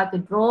 so how to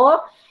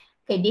draw?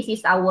 Okay, this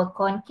is our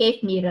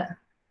concave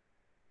mirror.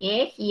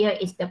 Okay, here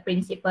is the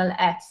principal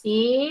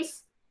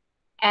axis,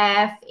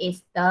 F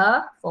is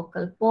the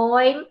focal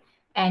point,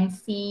 and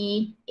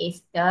C is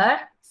the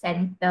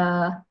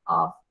center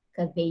of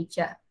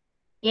curvature.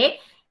 Okay,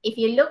 if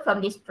you look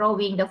from this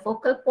drawing, the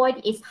focal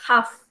point is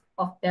half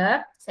of the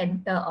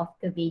center of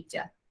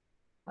curvature.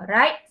 All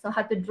right, so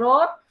how to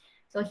draw?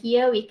 So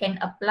here we can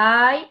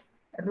apply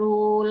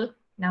rule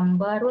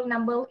number.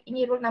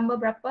 Ini rule number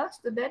berapa,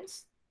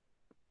 students?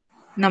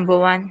 Number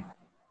 1.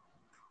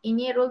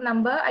 Ini rule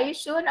number, are you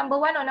sure number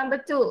 1 or number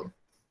 2?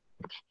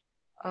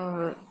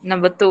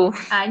 Number 2.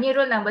 Ini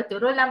rule number 2.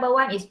 Rule number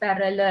 1 is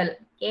parallel.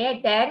 Okay,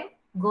 then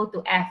go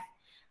to F.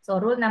 So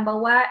rule number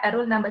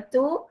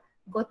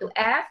 2, go to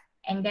F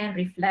and then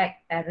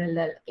reflect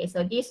parallel. Okay,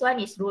 so this one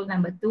is rule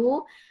number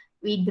 2.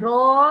 we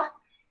draw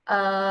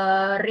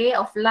a ray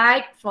of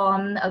light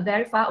from a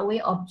very far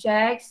away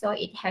object, so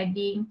it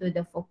heading to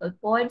the focal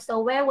point. So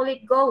where will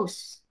it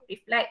goes?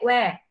 Reflect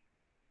where?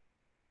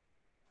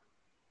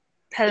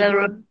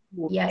 Parallel.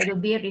 It will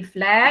be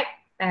reflect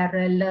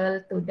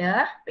parallel to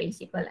the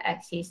principal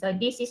axis. So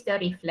this is the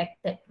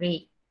reflected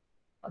ray.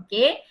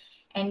 Okay,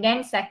 and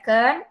then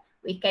second,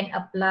 we can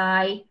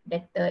apply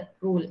the third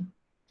rule.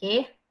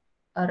 Okay,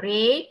 a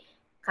ray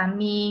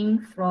coming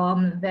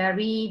from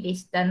very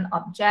distant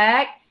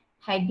object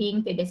heading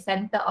to the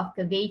center of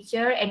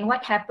curvature, and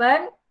what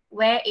happened?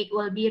 Where it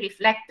will be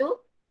reflect to?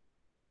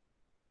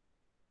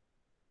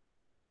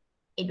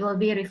 It will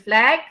be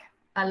reflect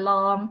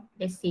along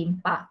the same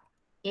path.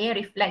 Okay,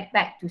 reflect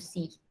back to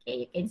C.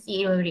 Okay, you can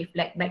see it will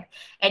reflect back.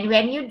 And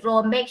when you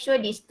draw, make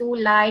sure these two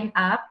lines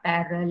are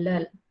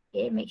parallel.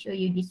 Okay, make sure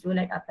these two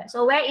lines are parallel.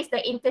 So where is the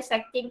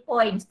intersecting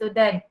point,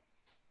 student?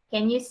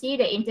 Can you see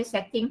the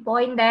intersecting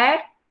point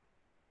there?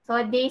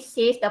 So this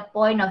is the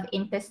point of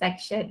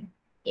intersection,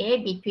 okay,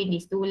 between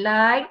these two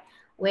lines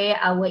where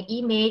our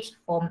image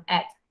form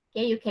at.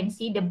 Okay, you can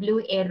see the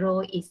blue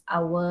arrow is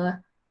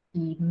our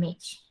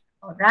image.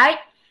 All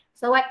right.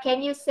 So what can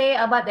you say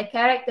about the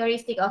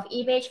characteristic of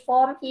image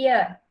form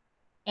here?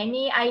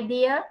 Any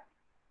idea?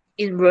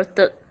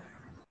 Inverted.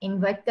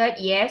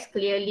 Inverted, yes,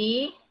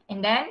 clearly.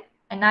 And then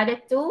another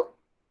two.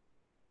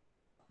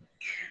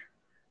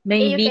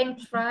 Okay, you Maybe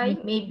can try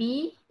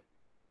maybe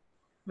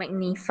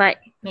magnified.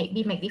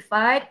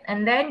 magnified,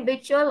 and then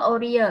virtual or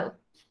real.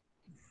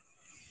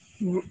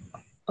 Yeah,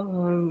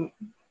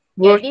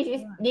 Word.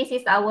 this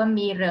is our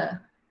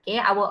mirror. Okay,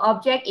 our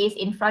object is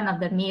in front of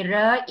the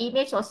mirror.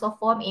 Image also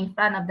form in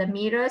front of the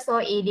mirror,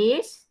 so it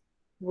is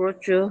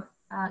Virtual.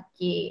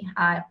 okay.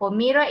 For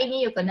mirror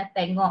ini you kena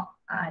tengok.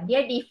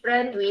 Dia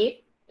different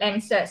with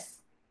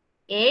lenses.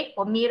 Okay,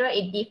 for mirror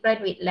it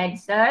different with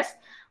lenses.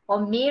 For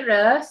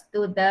mirror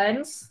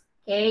students,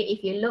 okay,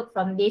 if you look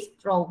from this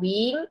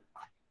drawing,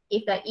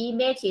 if the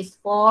image is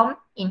formed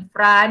in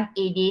front,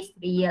 it is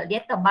real.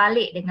 Dia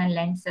terbalik dengan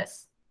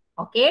lenses.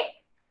 Okay.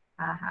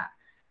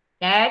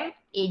 Then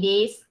it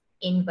is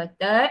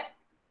inverted.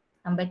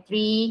 Number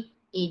 3,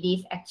 it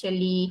is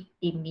actually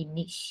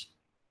diminished.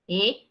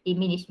 Okay,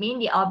 diminished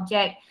means the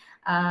object,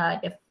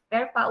 the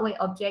very far away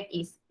object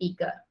is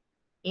bigger.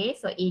 Okay,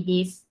 so it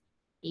is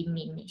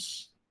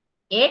diminished.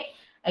 Okay,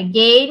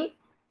 again,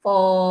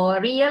 for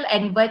real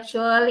and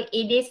virtual,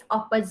 it is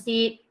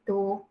opposite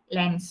to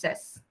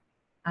lenses.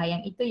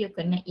 Yang itu you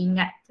kena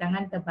ingat,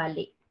 jangan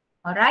terbalik.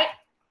 Alright,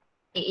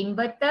 okay,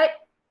 inverted,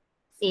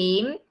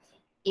 same.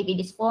 If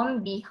it is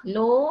formed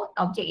below,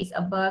 object is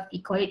above,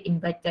 we call it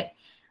inverted.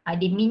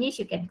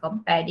 Diminish, you can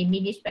compare,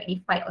 diminish,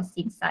 magnified, or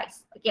same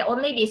size. Okay,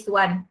 only this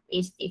one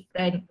is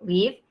different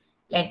with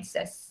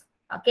lenses.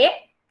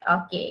 Okay,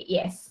 okay,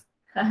 yes.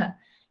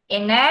 Okay,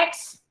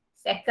 next,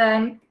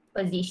 second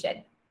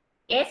position.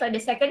 Okay, so the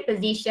second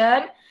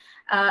position,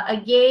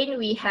 again,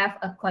 we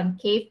have a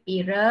concave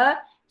mirror.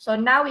 So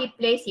now we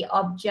place the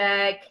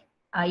object,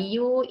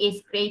 U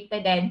is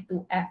greater than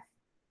 2F.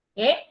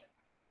 Okay.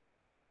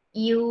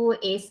 U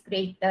is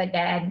greater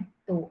than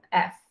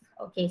 2F.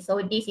 Okay,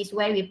 so this is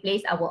where we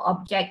place our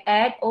object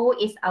at. O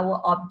is our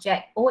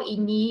object. O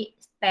ini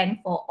stand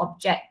for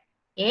object.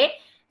 Okay,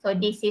 so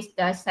this is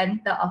the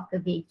center of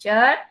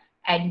curvature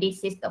and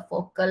this is the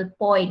focal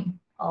point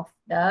of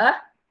the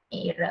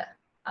mirror.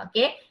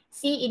 Okay,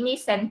 C ini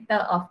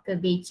center of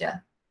curvature.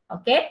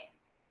 Okay.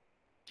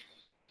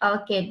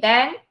 Okay,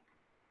 then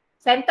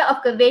center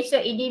of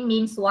curvature ini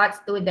means what,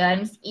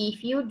 students?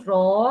 If you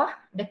draw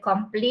the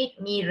complete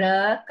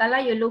mirror, kalau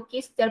you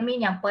lukis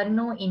cermin yang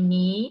penuh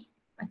ini,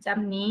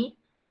 macam ni,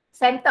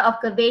 center of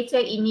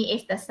curvature ini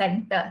is the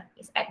center.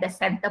 It's at the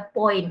center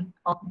point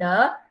of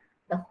the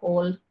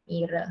whole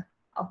mirror.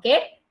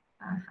 Okay?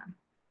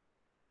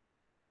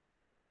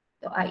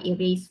 So I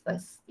erase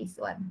first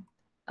this one.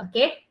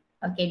 Okay?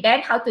 Okay,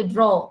 then how to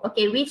draw?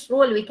 Okay, which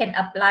rule we can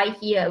apply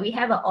here? We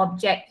have an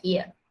object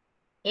here.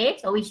 Okay,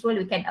 so which rule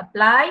we can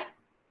apply?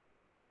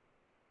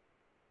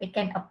 We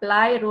can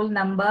apply rule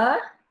number.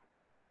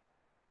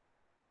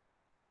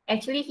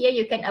 Actually, here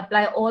you can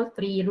apply all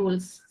 3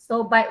 rules.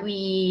 So, but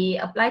we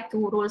apply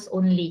 2 rules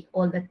only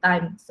all the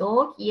time.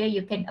 So, here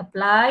you can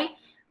apply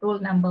rule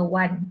number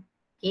 1.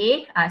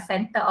 Okay,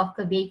 center of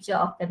curvature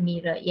of the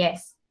mirror.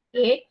 Yes.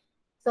 Okay.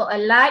 So, a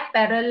light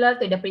parallel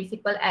to the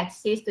principal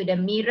axis to the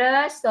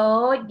mirror.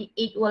 So,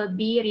 it will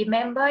be,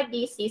 remember,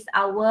 this is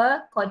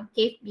our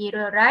concave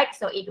mirror, right?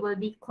 So, it will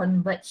be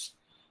converged.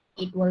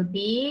 It will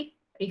be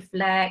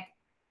reflect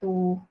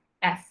to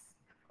F.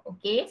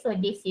 Okay, so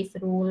this is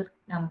rule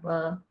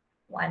number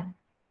 1.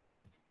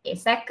 Okay,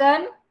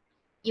 second,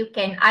 you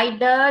can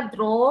either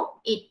draw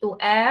it to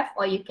F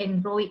or you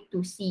can draw it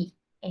to C.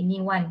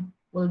 Anyone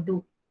will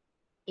do.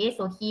 Okay,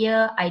 so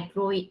here I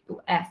draw it to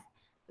F,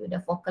 to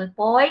the focal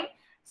point.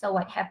 So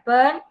what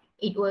happened?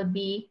 It will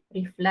be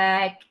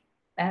reflect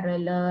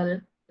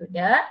parallel to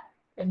the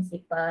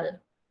principal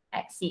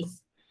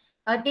axis.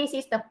 So this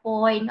is the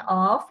point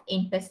of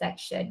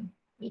intersection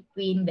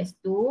between the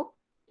two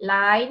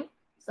line,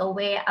 so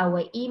where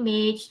our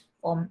image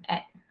form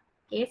at.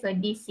 Okay, so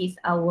this is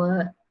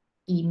our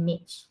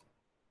image.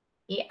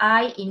 Okay,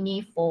 I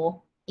ini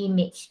for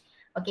image.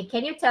 Okay,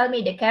 can you tell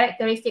me the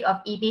characteristic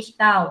of image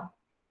now?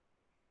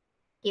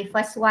 Okay,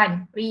 first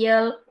one,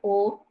 real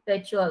or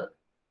virtual?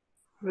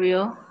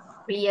 Real.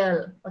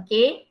 Real.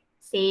 Okay,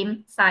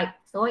 same side.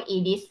 So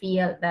it is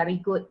real.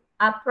 Very good.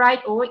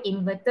 Upright or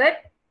inverted?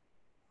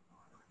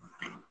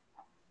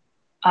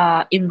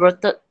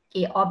 Inverted.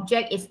 Okay,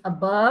 object is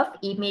above,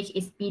 image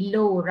is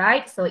below,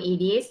 right? So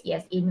it is,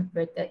 yes,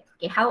 inverted.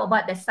 Okay, how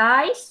about the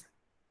size?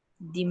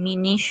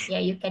 Diminish. Yeah,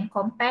 you can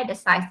compare the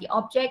size. The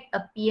object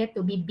appear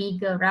to be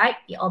bigger, right?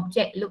 The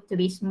object look to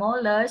be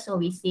smaller,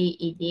 so we say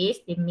it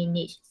is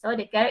diminished. So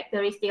the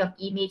characteristic of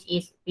image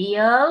is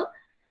real,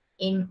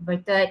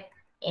 inverted,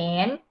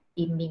 and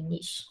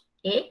diminished.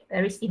 Okay,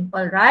 very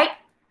simple, right?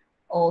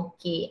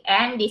 Okay,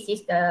 and this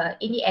is the,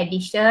 in the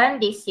addition,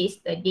 this is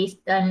the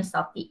distance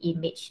of the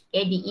image.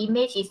 Okay, the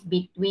image is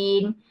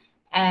between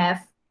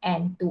F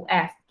and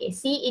 2F. Okay,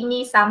 C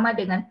ini sama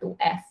dengan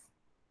 2F.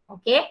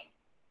 Okay,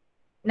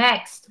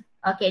 next.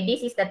 Okay,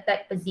 this is the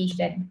third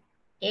position.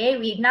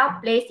 Okay, we now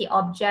place the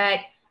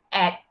object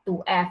at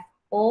 2F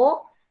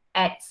or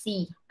at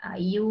C.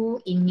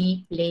 U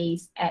ini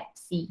place at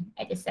C,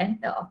 at the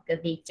center of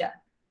curvature.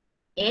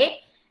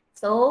 Okay,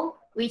 so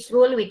which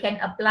rule we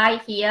can apply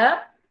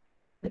here?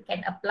 We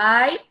can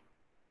apply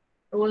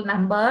rule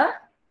number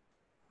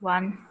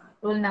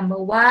 1. rule number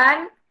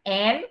 1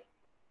 and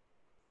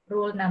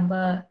rule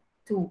number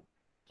 2.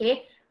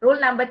 Okay, rule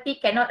number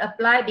 3 cannot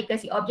apply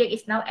because the object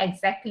is now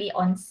exactly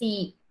on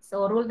C.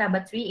 So rule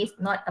number 3 is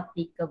not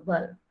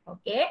applicable.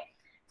 Okay,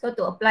 so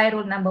to apply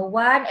rule number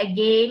 1,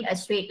 again a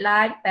straight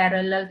line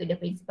parallel to the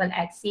principal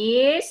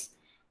axis,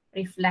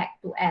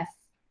 reflect to F.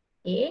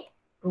 Okay,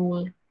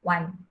 rule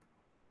 1.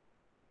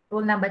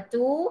 Rule number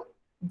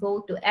 2,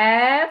 go to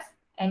F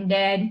and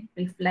then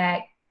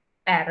reflect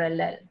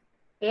parallel.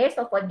 Okay,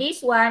 so for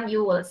this one,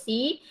 you will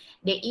see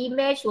the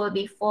image will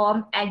be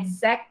formed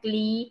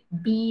exactly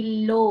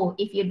below.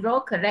 If you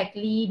draw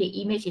correctly,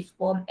 the image is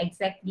formed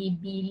exactly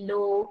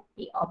below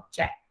the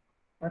object.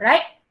 All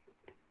right.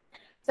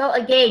 So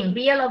again,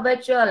 real or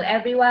virtual,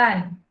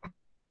 everyone?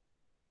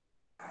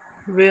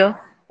 Real.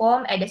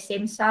 Form at the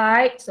same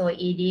side, so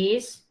it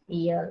is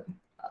real.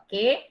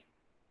 Okay.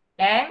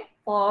 And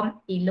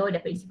form below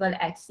the principal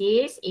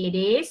axis, it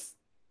is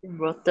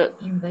Inverted.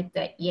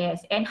 inverted.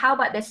 Yes. And how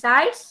about the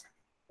size?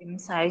 Same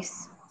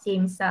size.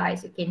 Same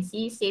size. You can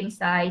see same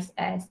size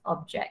as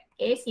object.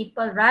 Okay,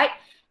 simple, right?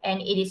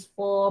 And it is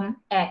formed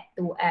at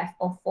 2F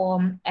or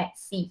formed at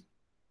C.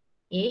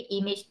 Okay,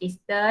 image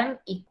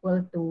distance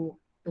equal to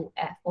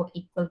 2F or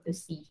equal to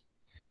C.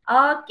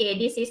 Okay,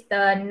 this is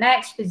the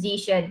next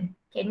position.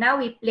 Okay, now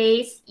we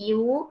place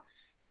U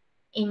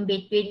in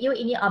between. U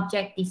ini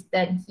object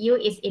distance. U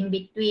is in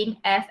between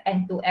F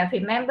and 2F.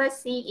 Remember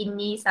C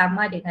ini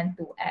sama dengan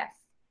 2F.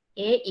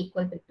 Okay,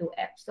 equal to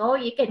 2F. So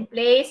you can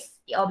place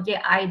the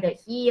object either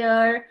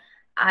here,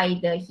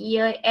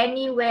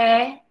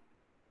 anywhere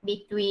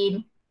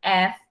between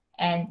F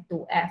and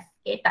 2F.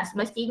 Okay, tak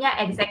semestinya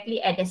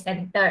exactly at the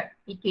center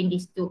between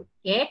these two.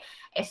 Okay,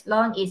 as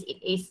long as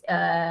it is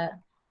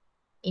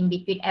in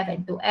between F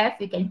and 2F,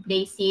 you can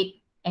place it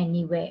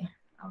anywhere.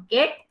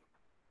 Okay.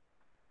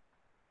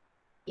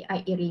 Okay,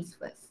 I erase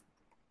first.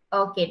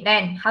 Okay,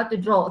 then how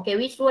to draw? Okay,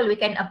 which rule we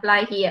can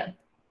apply here?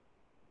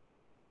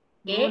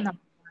 Okay.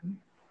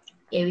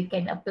 Okay, we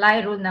can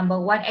apply rule number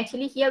 1.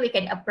 Actually, here we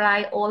can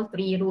apply all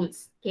 3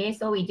 rules. Okay,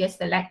 so we just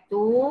select 2.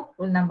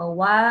 Rule number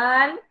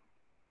 1.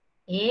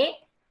 Okay,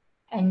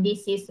 and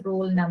this is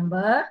rule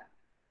number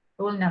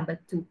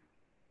 2.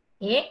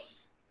 Okay,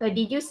 so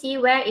did you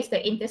see where is the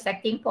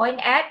intersecting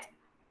point at?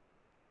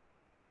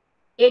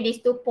 Okay,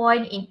 these 2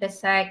 points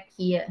intersect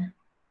here.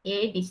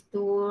 Okay, these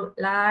 2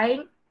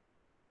 lines,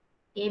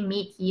 okay,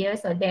 meet here.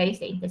 So there is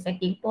the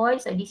intersecting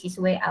point. So this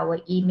is where our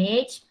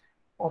image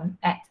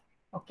formed at.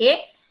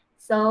 Okay,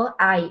 so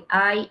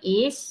I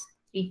is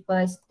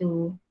refers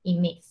to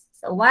image.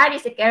 So what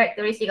is the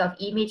characteristic of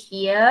image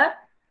here?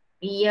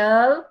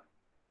 Real,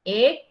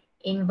 okay,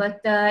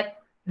 inverted,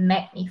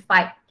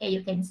 magnified. Okay,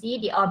 you can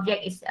see the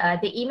object is,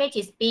 the image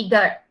is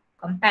bigger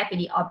compared to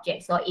the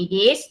object. So it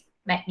is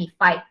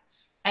magnified.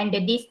 And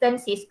the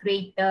distance is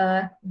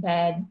greater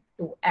than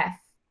 2F.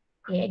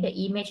 Okay, the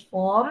image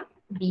form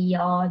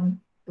beyond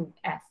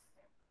 2F.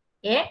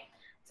 Okay,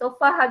 so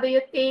far how do you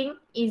think?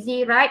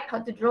 Easy, right? How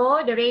to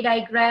draw the ray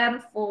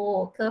diagram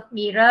for curved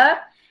mirror.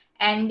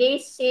 And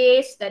this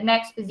is the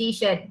next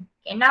position.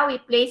 Okay, now we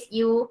place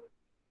U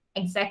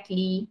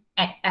exactly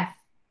at F.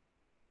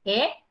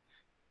 Okay,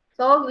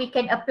 so we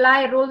can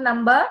apply rule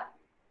number.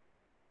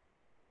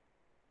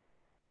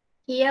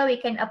 Here we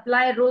can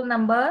apply rule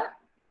number.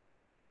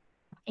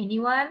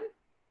 Anyone?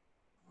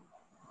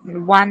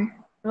 1.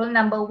 Rule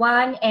number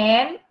 1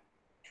 and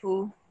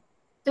 2.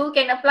 2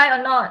 can apply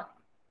or not?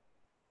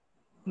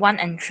 1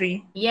 and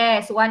 3.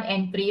 Yes, 1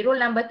 and 3. Rule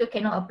number 2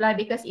 cannot apply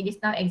because it is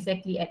now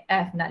exactly at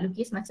F. Nak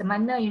lukis macam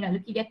mana? You nak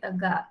lukis dia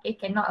tegak. Okay,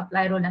 cannot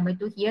apply rule number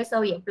 2 here.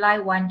 So we apply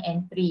 1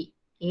 and 3.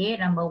 Okay,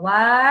 number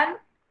 1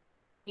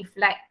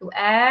 reflect to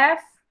F,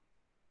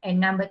 and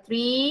number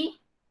 3,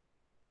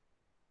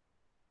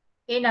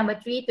 okay, number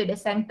 3 to the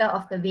center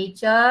of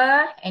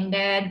curvature, and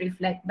then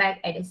reflect back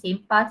at the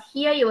same path.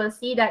 Here you will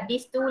see that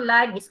these two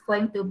lines is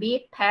going to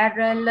be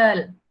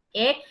parallel.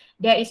 Okay,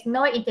 there is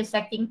no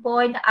intersecting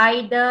point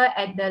either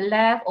at the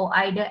left or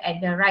either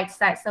at the right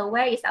side. So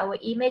where is our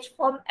image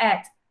formed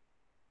at?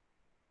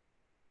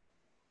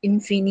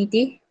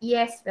 Infinity.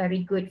 Yes,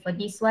 very good. For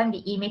this one,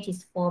 the image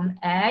is formed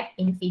at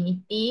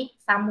infinity,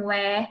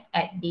 somewhere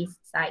at this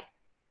side.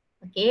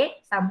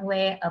 Okay,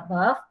 somewhere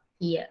above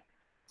here.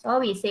 So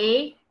we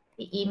say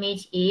the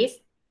image is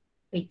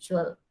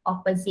virtual,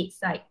 opposite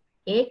side.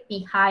 Okay,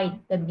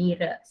 behind the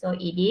mirror. So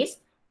it is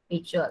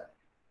virtual.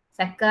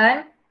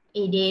 Second,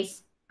 it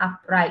is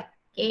upright.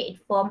 Okay,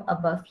 it formed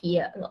above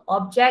here. The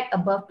object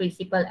above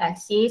principal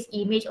axis,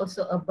 image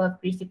also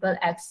above principal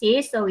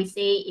axis. So we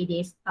say it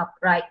is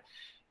upright.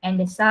 And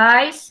the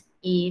size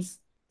is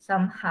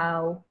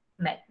somehow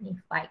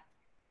magnified.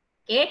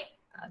 Okay,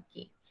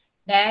 okay.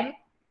 Then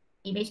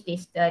image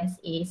distance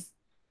is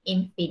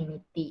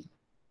infinity.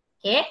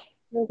 Okay,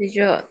 So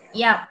teacher,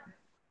 yeah.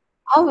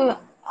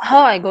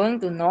 how I going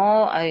to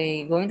know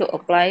I going to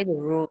apply the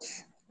rules?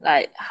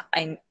 Like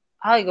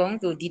how I going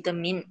to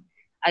determine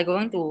I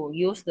going to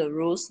use the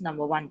rules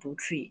number 1, 2,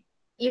 3.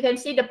 You can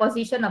see the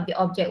position of the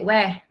object.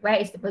 Where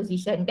is the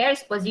position?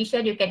 There's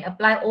position you can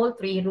apply all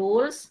 3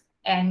 rules,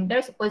 and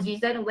there's a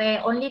position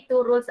where only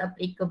 2 rules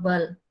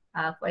applicable.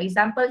 For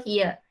example,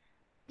 here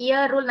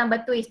rule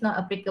number 2 is not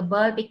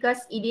applicable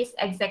because it is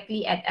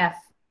exactly at F.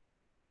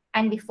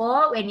 And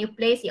before, when you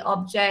place the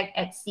object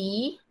at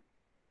C,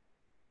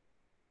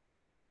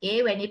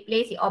 okay, when you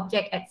place the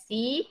object at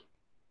C,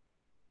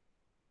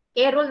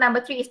 okay, rule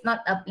number 3 is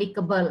not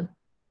applicable.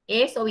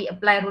 Okay, so we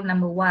apply rule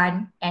number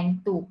 1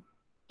 and 2.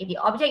 If the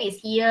object is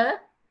here,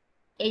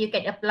 okay, you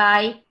can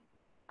apply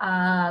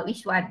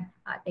which one?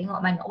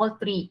 Tengok mana, all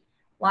 3.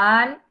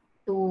 1,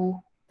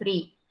 2,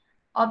 3.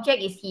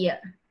 Object is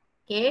here.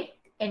 Okay,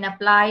 can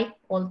apply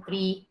all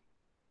 3.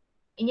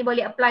 Ini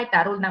boleh apply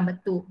tak rule number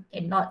 2?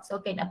 Cannot.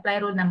 So can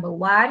apply rule number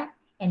 1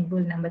 and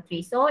rule number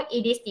 3. So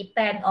it is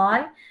depend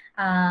on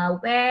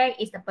where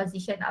is the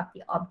position of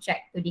the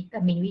object to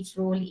determine which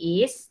rule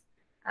is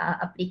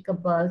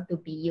applicable to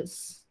be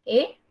used.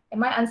 Okay,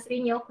 am I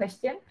answering your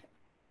question?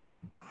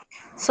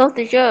 So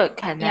teacher,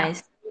 can I Yeah.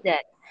 say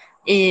that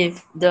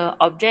if the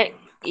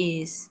object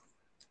is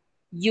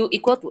U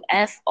equal to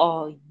F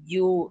or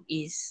U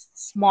is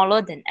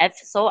smaller than F,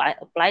 so I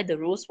apply the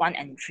rules 1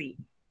 and 3.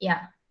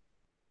 Yeah.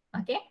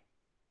 Okay.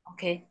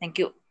 Okay, thank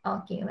you.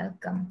 Okay,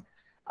 welcome.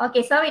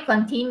 Okay, so we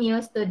continue,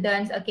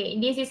 students. Okay,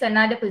 this is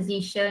another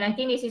position. I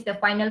think this is the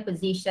final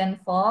position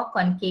for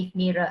concave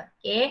mirror.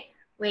 Okay,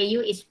 where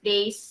U is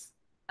placed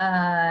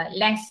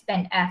less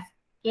than F.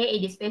 Okay,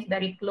 it is placed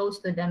very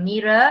close to the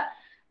mirror.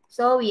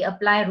 So we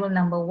apply rule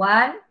number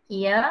 1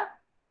 here.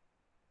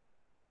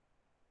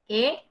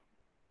 Okay,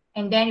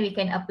 and then we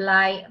can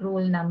apply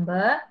rule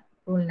number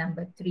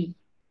 3.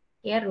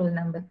 Okay, rule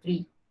number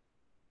 3.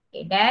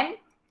 Okay, then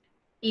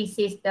this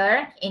is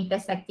the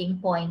intersecting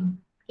point.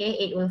 Okay,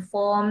 it will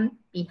form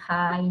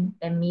behind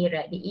the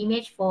mirror. The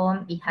image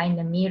form behind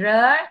the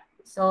mirror.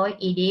 So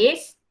it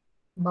is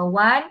number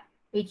 1,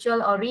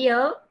 virtual or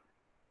real?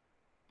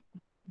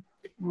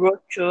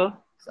 Virtual.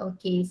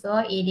 Okay,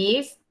 so it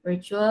is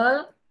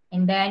virtual,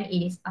 and then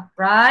it is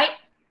upright.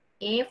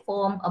 Okay,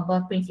 form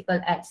above principal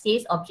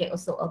axis, object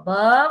also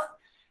above,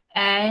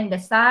 and the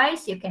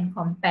size you can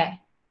compare.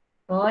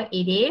 So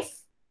it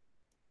is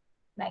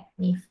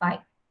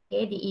magnified.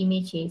 Okay, the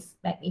image is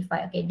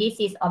magnified. Okay, this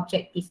is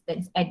object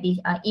distance,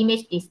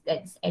 image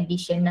distance,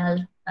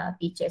 additional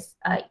features.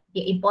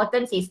 The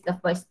importance is the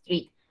first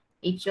 3,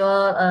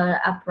 virtual,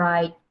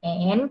 upright,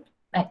 and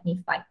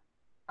magnified.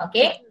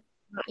 Okay,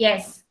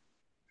 yes.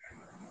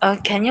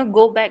 Can you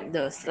go back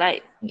the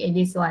slide? Okay,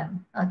 this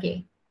one.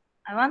 Okay.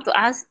 I want to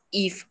ask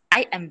if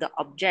I am the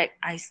object,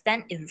 I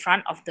stand in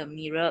front of the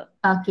mirror.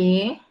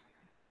 Okay.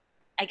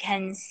 I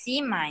can see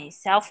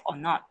myself or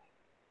not?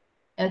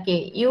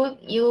 Okay,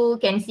 you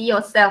can see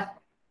yourself.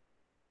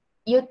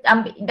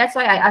 That's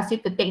why I asked you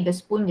to take the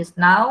spoon just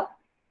now.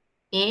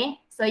 Okay,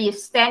 so you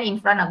stand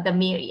in front of the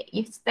mirror.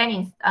 You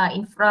stand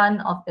in front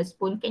of the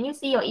spoon. Can you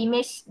see your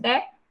image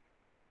there?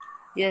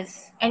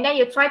 Yes. And then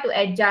you try to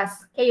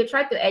adjust. Okay, you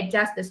try to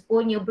adjust the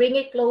spoon. You bring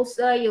it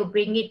closer. You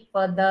bring it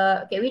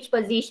further. Okay, which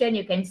position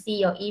you can see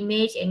your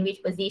image and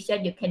which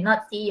position you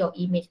cannot see your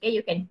image. Okay,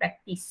 you can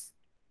practice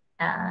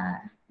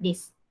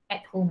this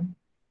at home.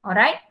 All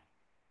right.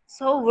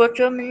 So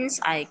virtual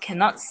means I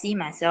cannot see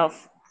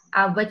myself.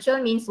 Virtual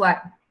means what?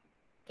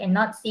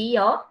 Cannot see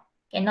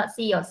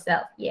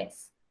yourself.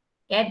 Yes.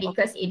 Okay,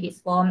 because it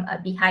is formed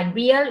behind.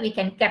 Real, we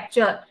can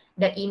capture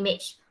the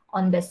image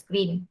on the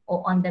screen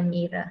or on the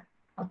mirror.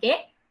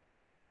 Okay.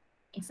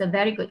 It's a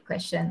very good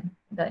question,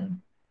 then.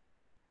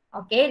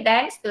 Okay,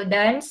 then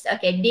students,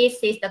 okay,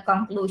 this is the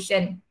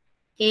conclusion.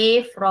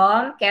 Okay,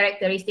 from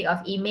characteristic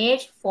of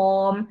image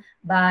formed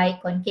by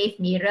concave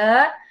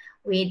mirror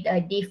with a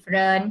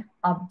different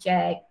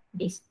object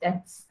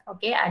distance.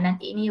 Okay,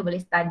 nanti ini you boleh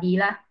study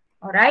lah.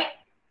 All right.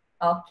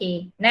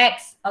 Okay,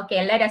 next.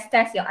 Okay, let us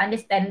test your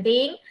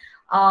understanding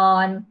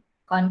on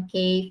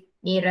concave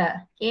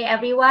mirror. Okay,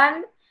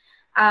 everyone.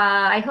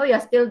 I hope you're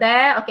still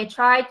there. Okay,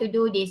 try to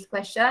do this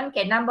question.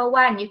 Okay, number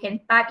one, you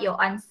can type your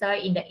answer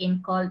in the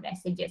in-call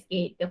messages.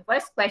 Okay, the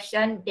first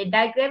question, the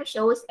diagram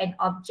shows an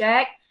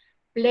object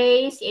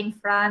placed in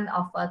front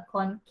of a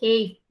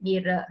concave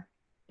mirror.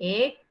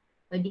 Okay,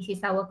 so this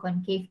is our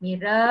concave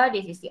mirror.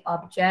 This is the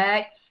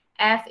object.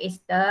 F is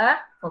the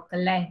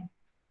focal length.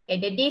 Okay,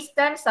 the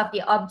distance of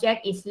the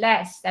object is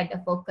less than the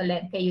focal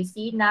length. Okay, you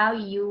see now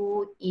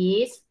U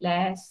is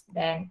less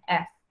than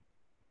F.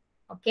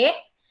 Okay,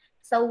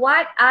 so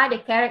what are the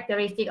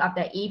characteristic of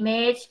the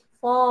image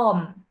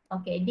form?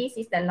 Okay, this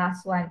is the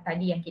last one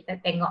tadi yang kita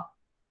tengok.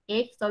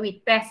 Okay, so we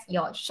test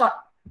your short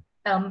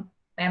term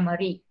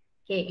memory.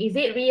 Okay, is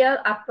it real,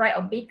 upright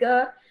or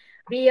bigger?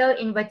 Real,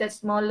 inverted,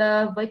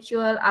 smaller,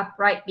 virtual,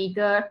 upright,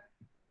 bigger,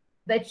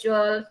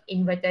 virtual,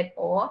 inverted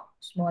or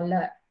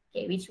smaller.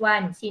 Okay, which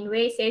one?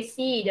 Sinwei says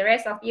C. The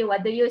rest of you,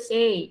 what do you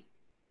say?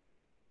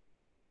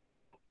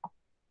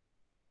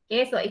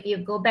 Okay, so if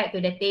you go back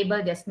to the table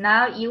just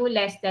now, U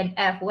less than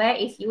F. Where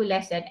is U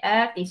less than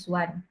F? This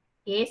one.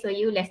 Okay, so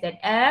U less than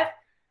F,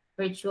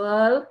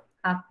 virtual,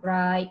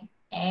 upright,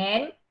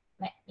 and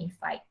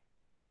magnified.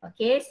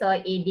 Okay, so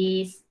it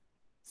is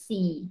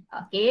C.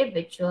 Okay,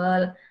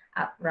 virtual,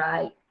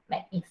 upright,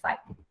 magnified.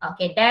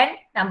 Okay, then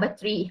number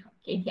 3.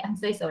 Okay, the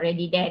answer is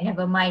already there.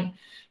 Never mind.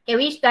 Okay,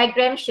 which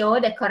diagram show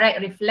the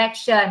correct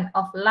reflection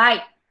of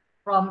light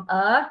from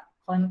a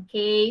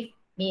concave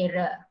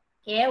mirror?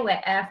 Okay,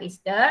 where F is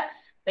the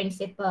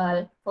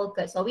principal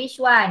focus. So which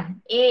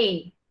one?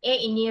 A. A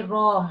ini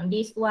wrong.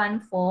 This one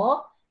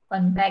for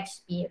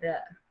convex mirror.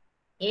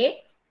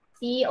 Okay.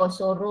 C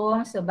also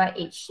wrong sebab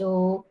it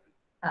show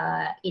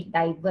it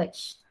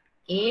diverge.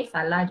 Okay,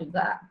 salah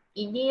juga.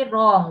 Ini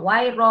wrong.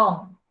 Why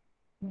wrong?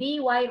 B,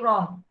 why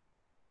wrong?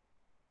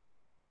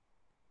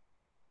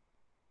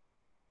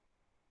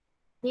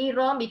 C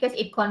wrong because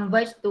it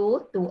converges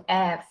to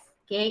F.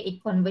 Okay,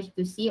 it converges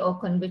to C or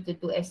converges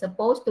to F.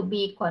 Supposed to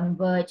be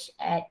converge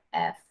at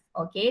F.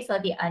 Okay, so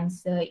the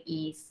answer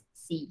is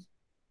C.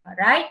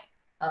 Alright.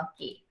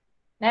 Okay.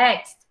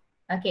 Next.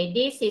 Okay,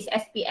 this is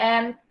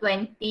SPM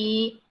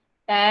 2010,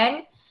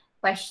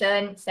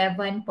 question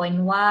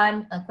 7.1,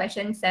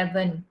 question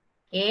 7.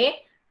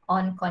 Okay,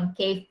 on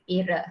concave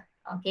mirror.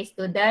 Okay,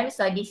 students,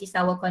 so this is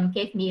our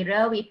concave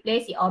mirror. We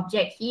place the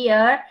object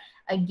here.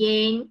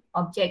 Again,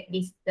 object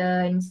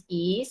distance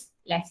is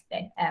less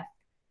than F.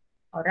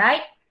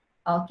 Alright.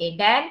 Okay,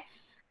 then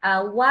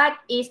what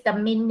is the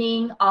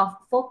meaning of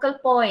focal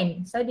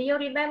point? So do you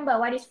remember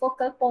what is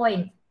focal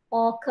point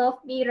for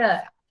curved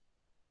mirror?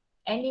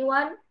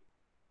 Anyone?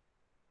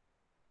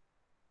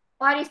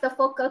 What is the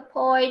focal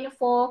point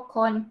for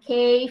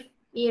concave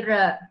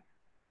mirror?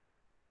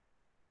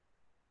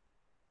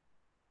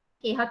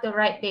 Okay, how to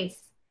write this?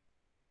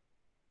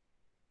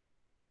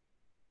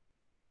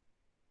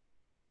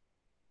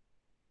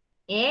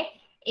 Okay,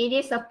 it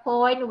is a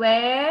point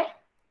where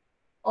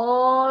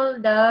all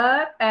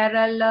the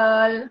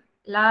parallel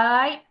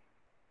light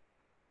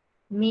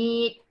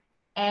meet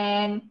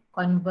and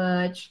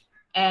converge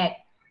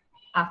at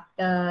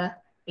after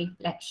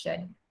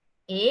reflection.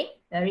 Okay,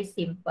 very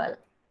simple.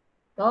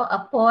 So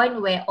a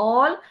point where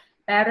all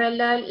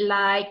parallel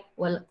light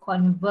will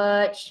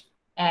converge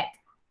at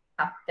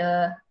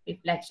after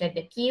reflection.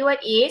 The keyword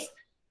is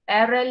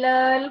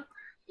parallel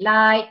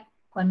light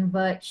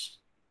converge.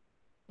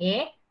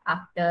 Okay,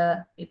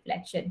 after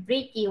reflection.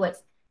 3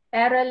 keywords.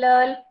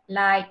 Parallel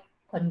light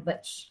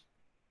converge.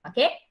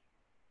 Okay.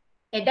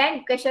 And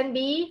then question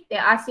B, they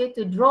ask you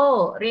to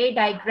draw ray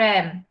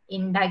diagram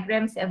in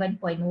diagram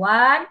 7.1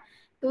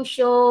 to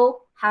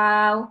show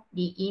how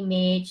the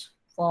image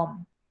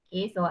form.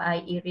 Okay, so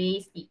I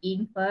erase the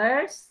ink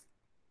first.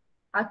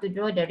 How to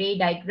draw the ray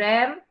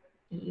diagram?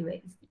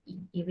 Where is the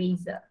ink?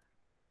 Eraser.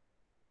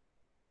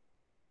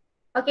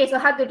 Okay,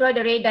 so how to draw the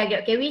ray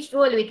diagram? Okay, which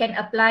rule we can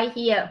apply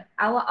here?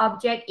 Our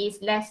object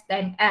is less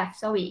than F,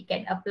 so we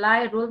can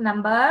apply rule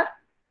number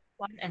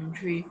 1 and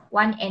 3.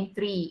 1 and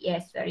 3.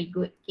 Yes, very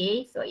good.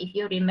 Okay, so if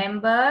you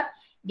remember,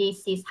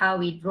 this is how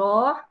we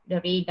draw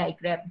the ray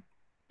diagram.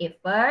 Okay,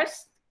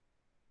 first,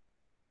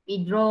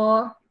 we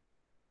draw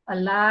a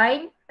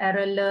line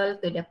parallel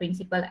to the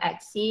principal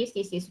axis.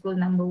 This is rule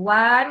number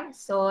 1,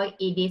 so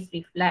it is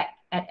reflect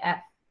at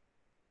F.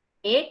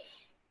 Okay,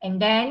 and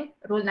then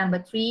rule number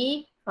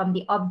 3, from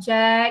the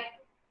object,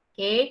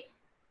 okay,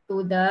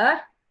 to the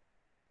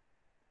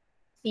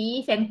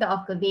C, center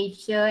of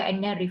curvature,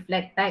 and then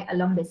reflect back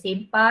along the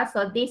same path.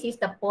 So this is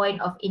the point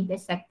of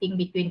intersecting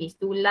between these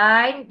two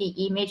lines. The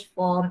image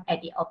formed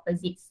at the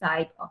opposite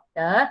side of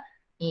the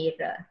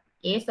mirror.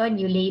 Okay, so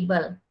you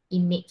label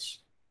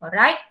image. All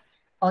right.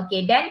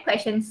 Okay, then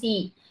question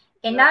C.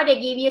 Okay, now they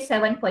give you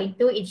 7.2.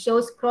 It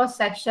shows cross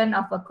section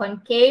of a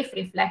concave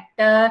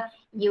reflector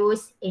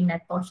used in a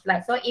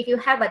torchlight. So if you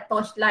have a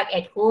torchlight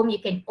at home, you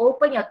can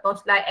open your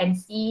torchlight and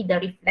see the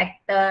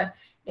reflector,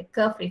 the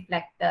curved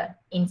reflector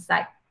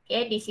inside.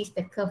 Okay, this is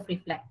the curved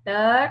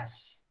reflector.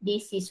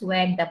 this is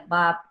when the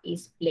bulb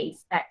is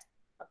placed at.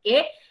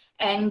 Okay,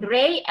 and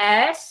ray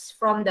S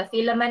from the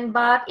filament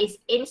bulb is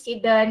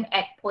incident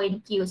at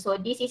point Q. So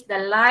this is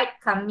the light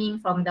coming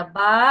from the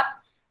bulb.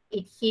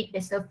 It hit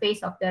the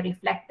surface of the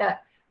reflector.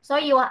 So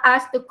you are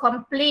asked to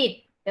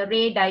complete the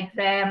ray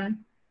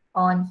diagram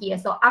on here.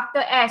 So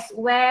after S,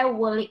 where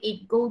will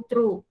it go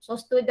through? So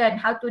student,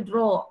 how to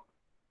draw?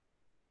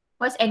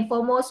 First and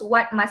foremost,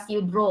 what must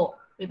you draw?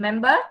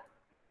 Remember?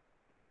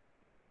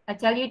 I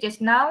tell you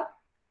just now,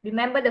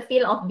 remember the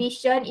field of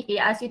vision. If they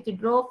ask you to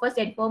draw, first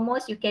and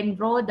foremost, you can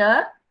draw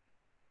what?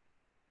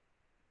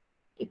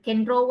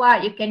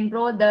 You can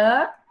draw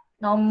the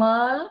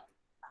normal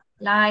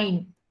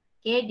line.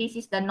 Okay, this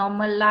is the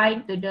normal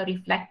line to the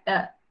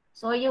reflector.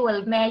 So you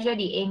will measure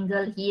the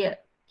angle here.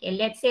 Okay,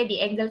 let's say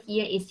the angle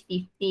here is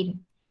 15.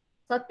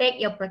 So take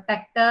your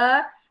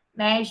protector,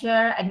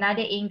 measure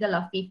another angle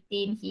of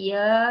 15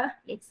 here.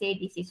 Let's say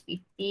this is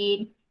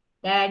 15.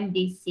 Then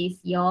this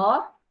is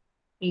your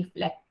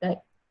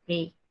reflected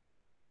ray.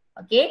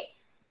 Okay.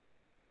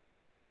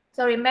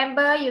 So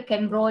remember, you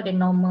can draw the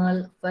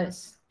normal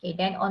first. Okay,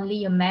 then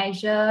only you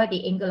measure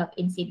the angle of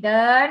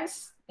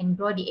incidence and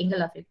draw the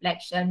angle of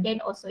reflection. Then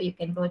also you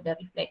can draw the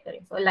reflector.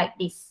 So like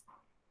this.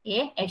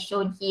 Okay, as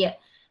shown here.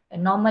 The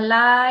normal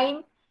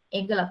line,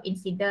 angle of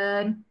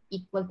incidence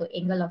equal to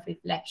angle of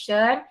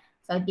reflection.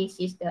 So this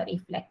is the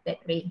reflected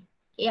ray.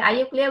 Okay, are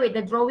you clear with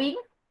the drawing?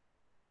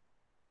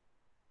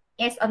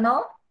 Yes or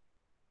no?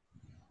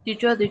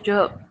 Teacher,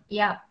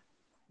 Yeah.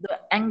 the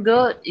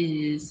angle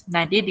is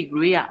 90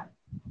 degree.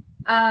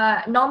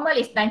 Normal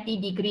is 90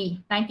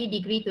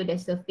 degree to the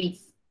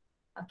surface.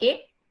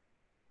 Okay.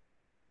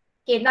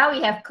 Okay, now we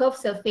have curved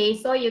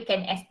surface, so you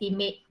can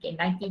estimate, okay,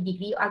 90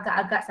 degree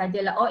agak-agak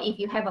sajalah. Or if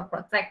you have a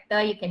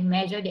protractor, you can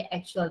measure the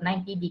actual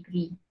 90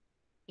 degree.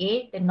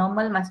 Okay, the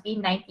normal must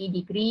be 90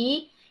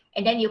 degree.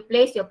 And then you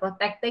place your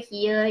protractor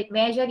here,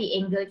 measure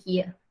the angle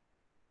here.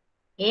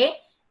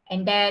 Okay,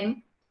 and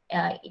then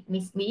it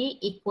must be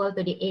equal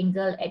to the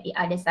angle at the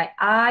other side.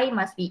 I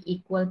must be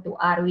equal to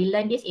R. We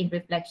learned this in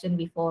reflection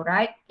before,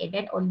 right? Okay,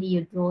 then only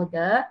you draw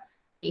the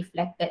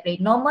reflected ray.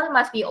 Normal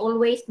must be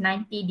always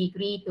 90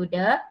 degree to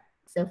the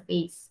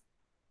surface.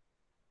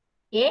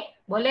 Okay,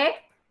 boleh?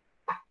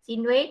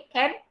 Sinway,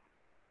 can?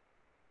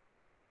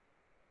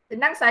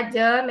 Senang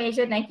saja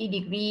measure 90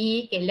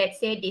 degree. Okay, let's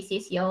say this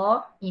is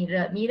your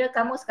mirror. Mirror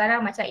kamu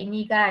sekarang macam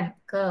ini kan,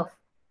 curve.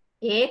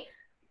 Okay,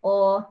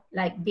 or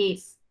like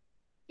this.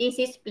 This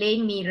is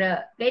plane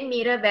mirror. Plane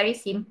mirror very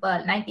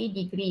simple, 90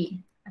 degree.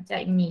 Macam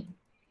ini.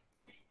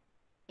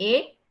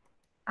 Okay.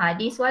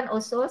 This one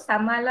also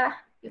samalah.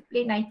 You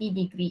play 90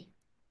 degree.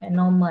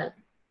 Normal.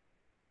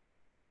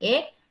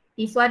 Okay.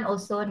 This one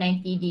also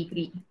 90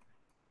 degree.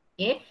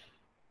 Okay.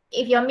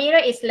 If your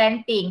mirror is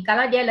slanting,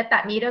 kalau dia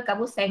letak mirror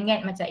kamu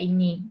sengit macam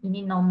ini.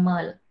 Ini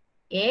normal.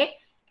 Okay.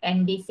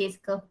 And this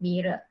is curved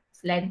mirror,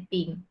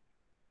 slanting.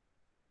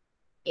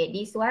 Okay,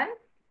 this one,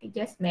 you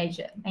just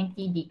measure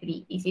 90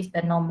 degree. This is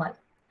the normal.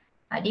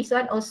 This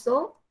one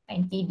also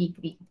 90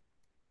 degree.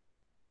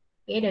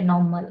 Okay, the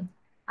normal.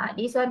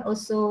 This one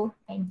also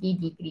 90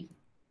 degree.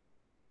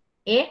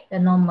 Okay, the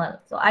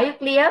normal. So are you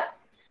clear?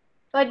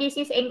 So this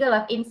is angle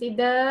of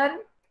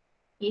incident.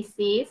 This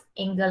is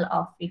angle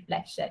of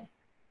reflection.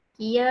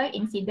 Here,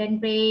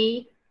 incident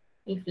ray,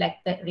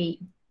 reflected ray.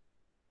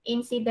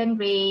 Incident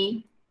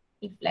ray,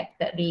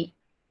 reflected ray.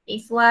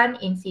 This one,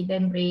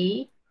 incident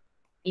ray,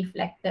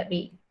 reflected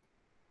ray.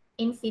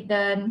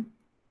 Incident,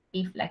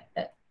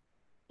 reflected.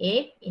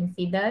 Okay,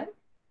 incident,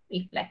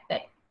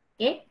 reflected.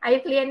 Okay, are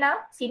you clear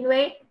now,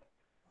 Sinway?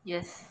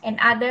 Yes. And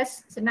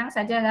others, senang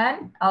saja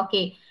kan?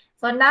 Okay,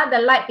 so now the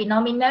light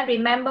phenomenon,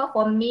 remember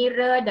for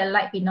mirror, the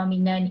light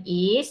phenomenon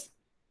is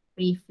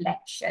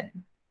reflection.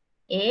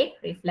 Okay,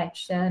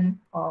 reflection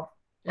of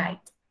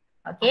light.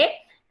 Okay,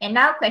 and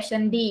now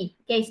question D.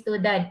 Okay,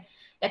 student.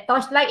 The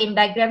torchlight in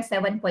diagram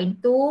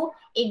 7.2,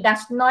 it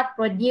does not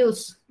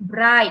produce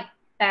bright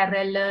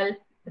parallel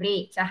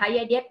ray.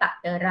 Cahaya dia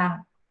tak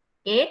terang.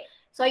 Okay,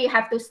 so you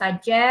have to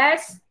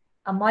suggest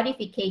a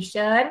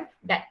modification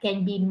that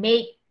can be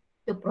made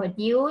to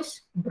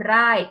produce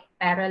bright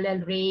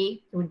parallel ray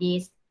to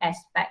this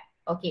aspect.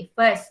 Okay,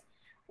 first,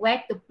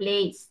 where to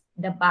place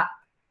the bulb.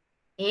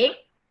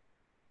 Okay.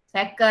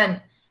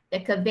 Second,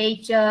 the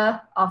curvature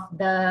of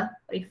the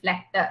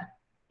reflector.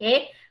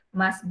 Okay,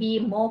 must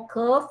be more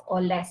curved or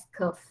less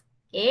curved.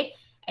 Okay,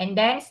 and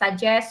then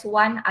suggest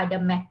one other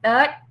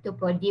method to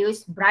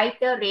produce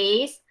brighter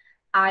rays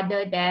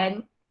other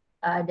than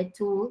the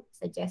two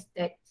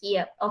suggested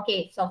here.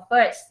 Okay, so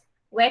first,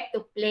 where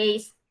to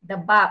place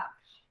the bulb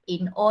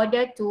in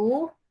order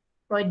to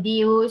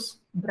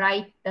produce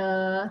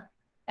brighter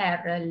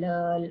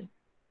parallel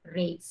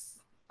rays.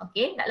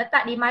 Okay, nak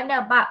letak di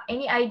mana bulb?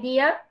 Any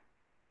idea?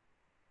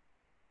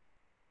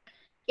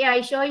 Okay,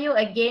 I show you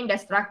again the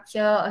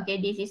structure. Okay,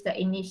 this is the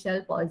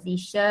initial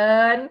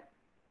position.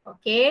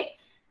 Okay,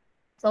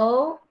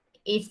 so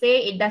it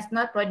say it does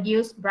not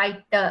produce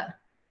brighter.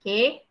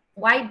 Okay,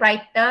 why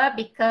brighter?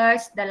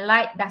 Because the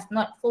light does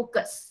not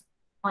focus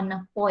on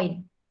a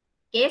point.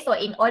 Okay, so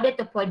in order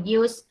to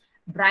produce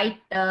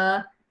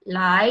brighter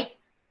light.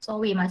 So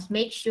we must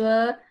make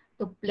sure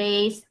to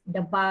place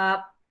the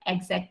bulb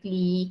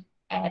exactly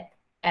at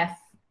F.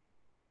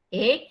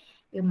 Okay,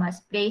 you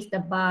must place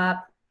the bulb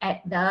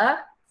at the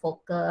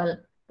focal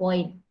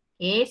point.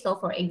 Okay, so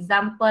for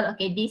example,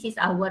 okay, this is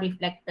our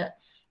reflector.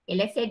 Okay,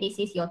 let's say this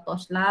is your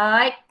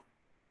torchlight.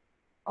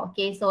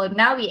 Okay, so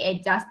now we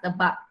adjust the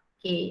bulb.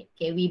 Okay,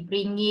 we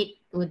bring it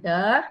to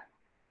the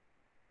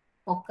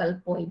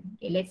focal point.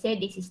 Okay, let's say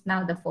this is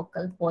now the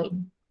focal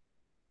point.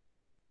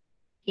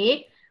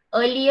 Okay,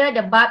 earlier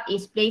the bulb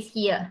is placed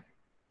here.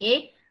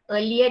 Okay,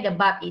 earlier the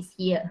bulb is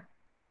here.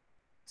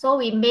 So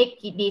we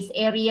make this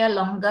area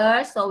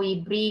longer. So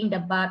we bring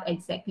the bulb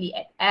exactly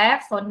at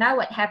F. So now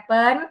what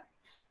happened?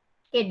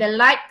 Okay, the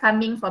light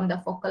coming from the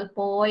focal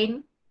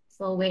point.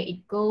 So where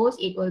it goes,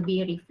 it will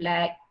be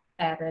reflect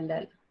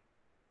parallel.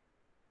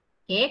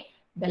 Okay,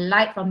 the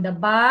light from the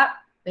bulb,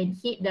 when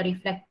hit the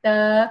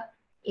reflector,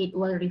 it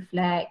will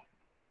reflect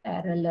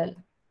parallel.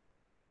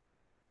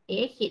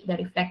 Okay, hit the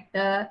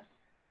reflector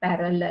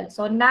parallel.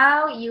 So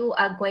now you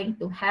are going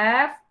to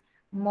have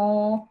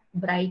more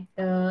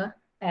brighter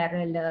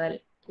parallel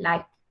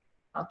light.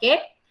 Okay,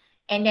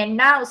 and then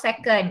now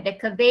second, the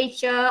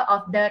curvature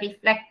of the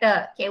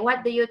reflector. Okay,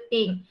 what do you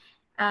think?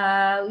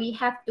 We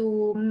have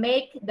to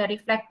make the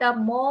reflector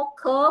more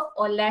curved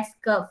or less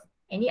curved.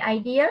 Any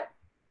idea?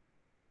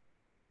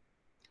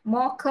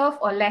 More curved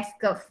or less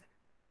curved?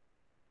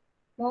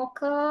 More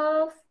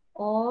curved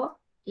or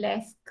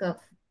less curved?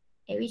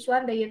 Okay, which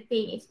one do you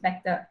think is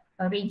better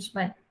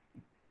arrangement?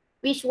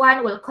 Which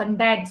one will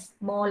condense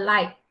more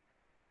light?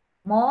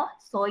 More?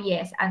 So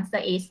yes, answer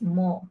is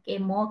more. Okay,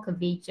 more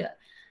curvature.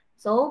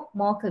 So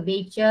more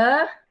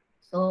curvature.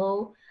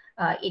 So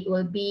it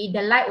will be,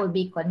 the light will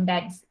be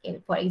condensed. Okay,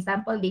 for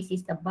example, this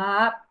is the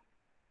bulb.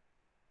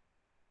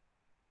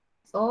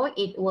 So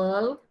it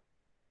will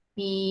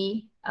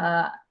be,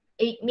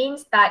 it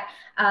means that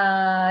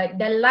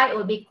the light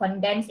will be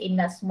condensed in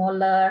a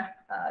smaller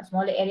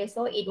area.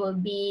 So it will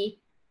be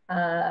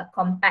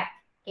compact.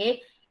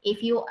 Okay.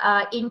 If you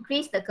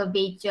increase the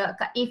curvature,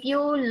 if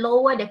you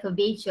lower the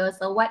curvature,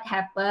 so what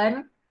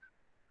happened?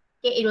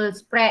 Okay, it will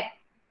spread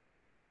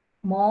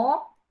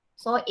more,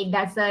 so it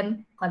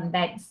doesn't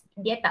condense.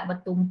 Dia tak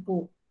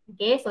bertumpu.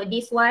 Okay, so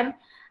this one,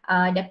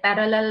 the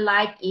parallel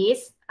light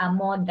is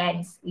more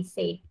dense, we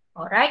say.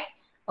 Alright.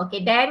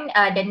 Okay, then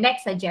the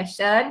next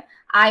suggestion,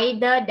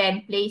 either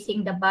then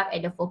placing the bulb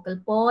at the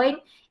focal point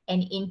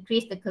and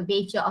increase the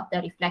curvature of the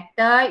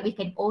reflector, we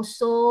can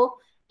also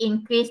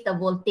increase the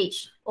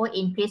voltage or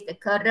increase the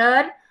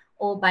current,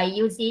 or by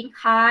using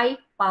high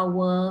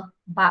power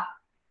bulb.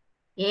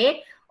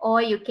 Okay,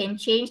 or you can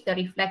change the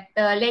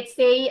reflector. Let's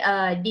say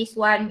this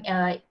one,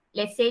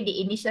 let's say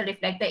the initial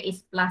reflector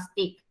is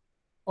plastic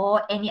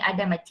or any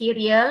other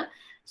material.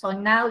 So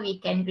now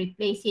we can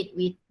replace it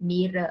with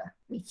mirror,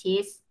 which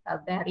is a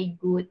very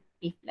good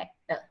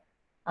reflector.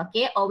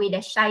 Okay, or with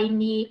a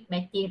shiny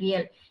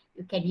material.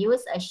 You can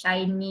use a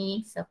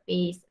shiny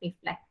surface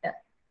reflector.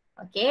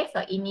 Okay, so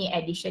ini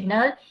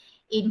additional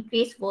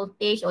increase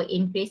voltage or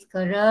increase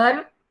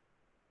current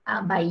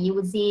by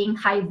using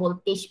high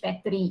voltage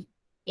battery.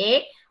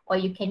 Okay, or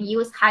you can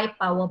use high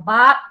power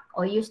bulb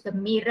or use the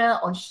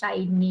mirror or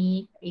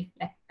shiny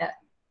reflector.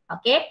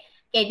 Okay,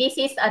 this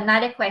is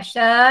another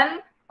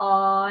question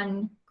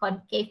on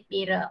concave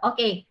mirror.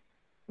 Okay,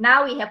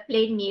 now we have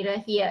plain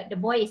mirror here. The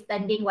boy is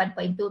standing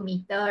 1.2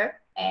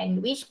 meter, and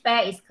which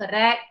pair is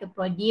correct to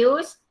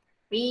produce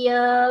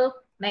real,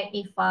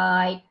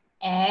 magnified,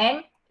 and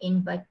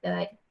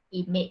inverted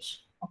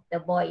image of the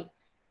boy?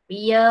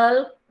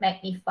 Real,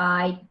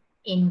 magnified,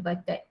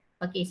 inverted.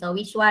 Okay, so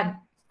which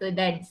one,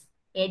 students?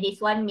 Okay,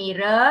 this one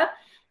mirror.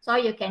 So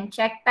you can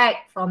check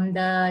back from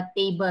the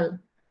table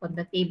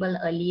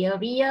earlier.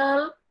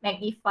 Real,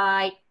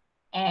 magnified,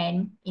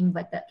 and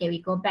inverted. Okay, we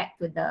go back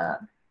to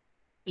the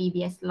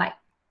previous slide.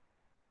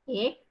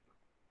 Okay,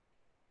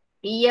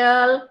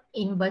 real,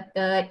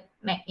 inverted,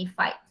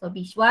 magnified. So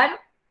which one?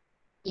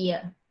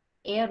 Here.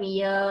 Okay,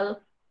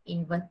 real,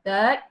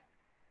 inverted,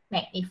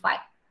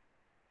 magnified.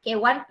 Okay,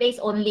 one place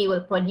only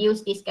will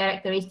produce this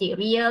characteristic,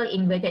 real,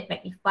 inverted,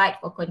 magnified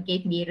for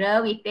concave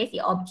mirror. We place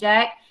the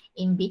object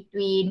in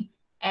between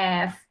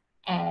F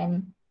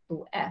and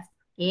 2F.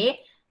 Okay,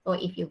 so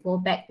if you go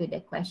back to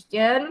the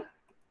question,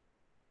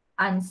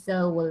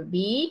 answer will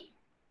be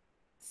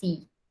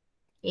C.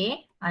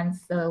 Okay,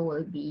 answer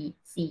will be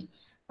C.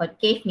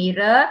 Concave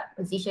mirror,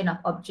 position of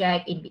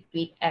object in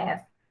between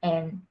F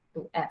and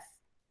 2F.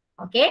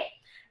 Okay.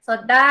 So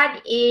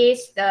that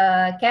is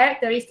the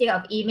characteristic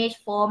of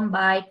image formed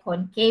by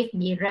concave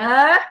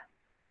mirror.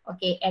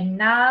 Okay, and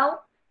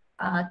now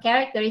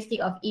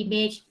characteristic of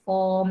image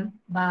formed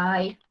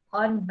by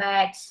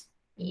convex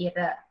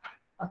mirror.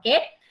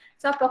 Okay,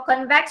 so for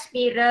convex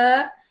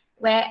mirror,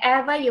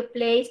 wherever you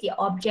place the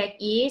object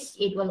is,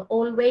 it will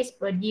always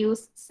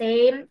produce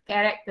same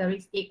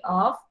characteristic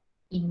of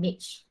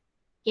image.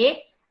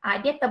 Okay,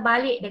 dia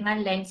terbalik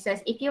dengan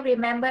lenses. If you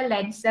remember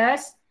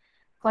lenses,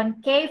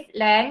 concave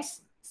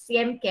lens,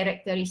 same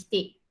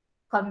characteristic.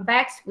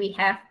 Convex, we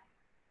have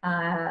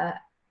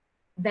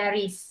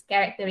varies,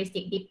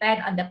 characteristic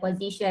depend on the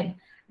position.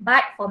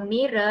 But for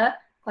mirror,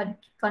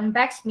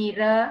 convex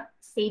mirror,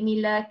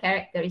 similar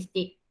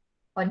characteristic.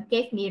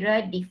 Concave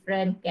mirror,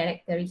 different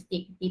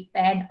characteristic,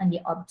 depend on the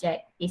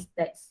object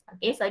distance.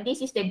 Okay, so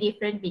this is the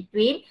difference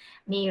between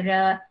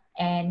mirror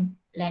and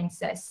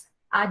lenses.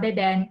 Other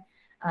than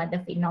the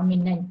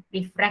phenomenon,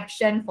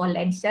 refraction for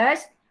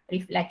lenses,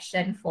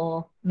 reflection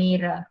for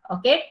mirror.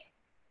 Okay.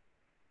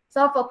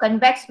 So for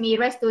convex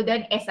mirror,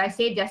 student, as I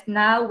said just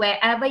now,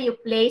 wherever you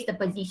place the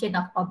position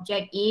of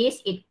object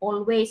is, it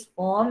always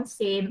forms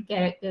same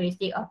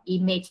characteristic of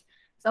image.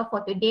 So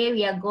for today,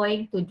 we are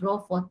going to draw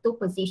for two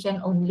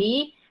positions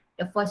only.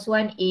 The first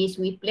one is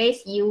we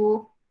place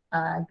U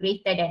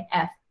greater than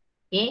F.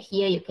 Okay,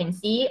 here you can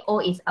see O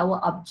is our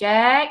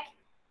object.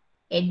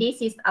 Okay,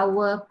 this is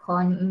our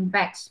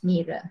convex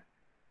mirror.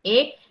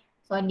 Okay,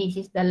 so this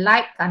is the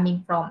light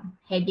coming from,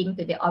 heading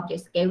to the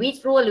objects. Okay,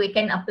 which rule we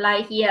can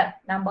apply here?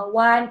 Number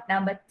 1,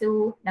 number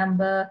 2,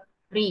 number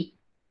 3.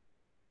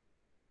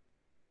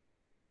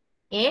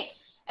 Okay,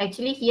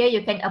 actually here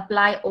you can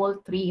apply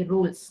all 3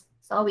 rules.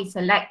 So we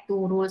select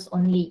 2 rules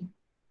only.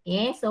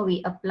 Okay, so we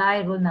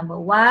apply rule number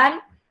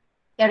 1.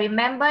 Okay,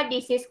 remember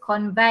this is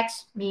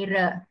convex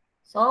mirror.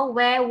 So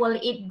where will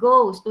it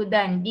go,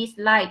 student? This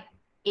light,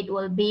 it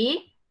will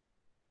be,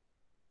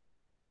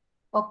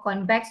 for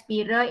convex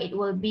mirror, it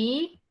will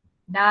be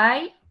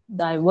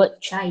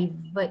Diverge.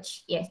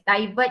 diverge. Yes,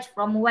 diverge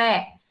from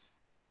where?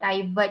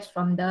 Diverge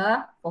from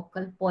the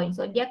focal point.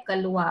 So dia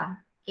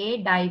keluar.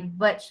 Okay,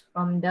 diverge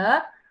from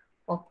the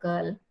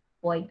focal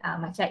point.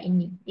 Macam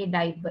ini, dia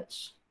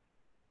diverge.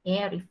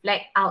 Okay,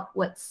 reflect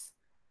outwards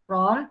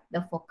from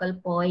the focal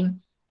point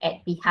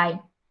at behind.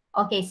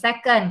 Okay,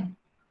 second,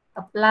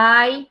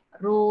 apply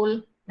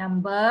rule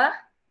number,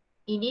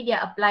 ini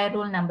dia apply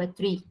rule number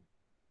 3.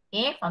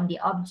 Okay, from the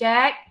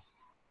object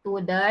to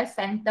the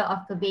center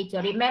of curvature.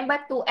 Remember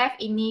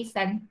 2F ini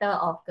center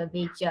of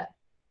curvature.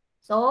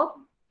 So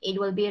it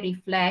will be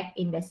reflect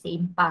in the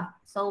same path.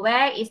 So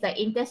where is the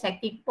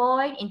intersecting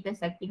point?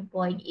 Intersecting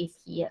point is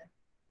here.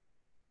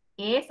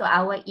 Okay, so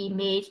our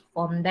image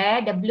from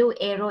there, the blue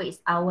arrow is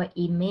our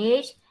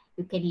image.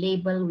 You can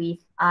label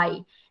with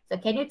I. So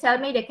can you tell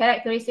me the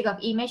characteristic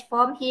of image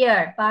formed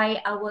here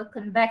by our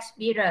convex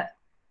mirror?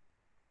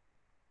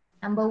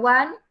 Number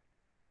 1.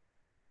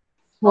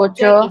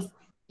 Object is,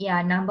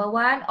 number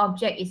 1,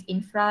 object is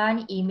in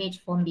front,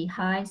 image from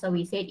behind. So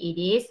we said it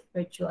is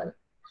virtual.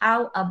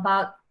 How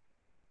about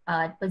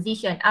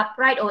position,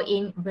 upright or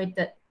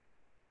inverted?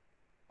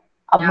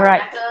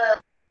 Upright.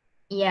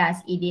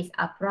 Yes, it is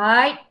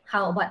upright.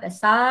 How about the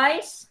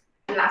size?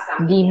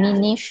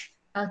 Diminish.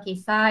 Okay,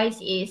 size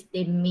is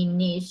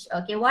diminished.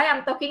 Okay, why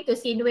I'm talking to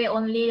Sinway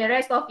only? The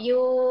rest of you,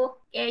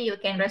 okay, you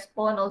can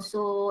respond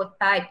also,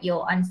 type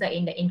your answer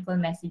in the info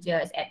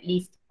messages at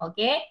least.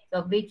 Okay,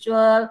 so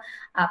virtual,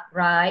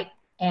 upright,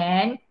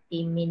 and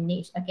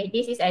diminished. Okay,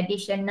 this is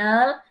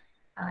additional.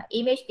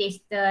 Image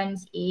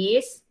distance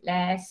is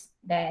less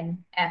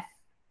than F.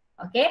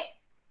 Okay,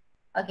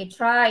 okay,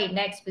 try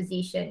next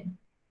position.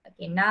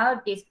 Okay, now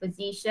this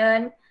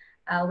position,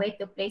 where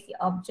to place the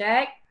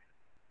object.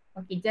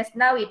 Okay, just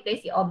now we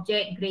place the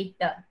object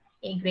greater,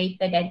 okay,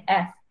 greater than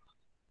F.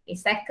 Okay,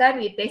 second,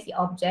 we place the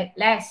object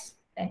less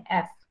than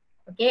F.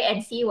 Okay, and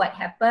see what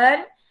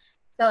happened.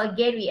 So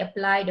again, we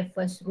apply the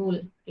first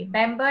rule.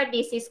 Remember,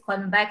 this is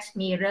convex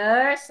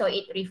mirror, so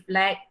it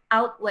reflects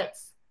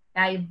outwards,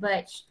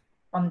 diverge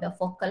from the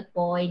focal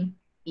point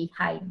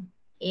behind.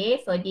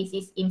 Okay, so this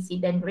is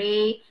incident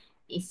ray,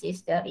 this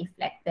is the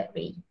reflected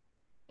ray.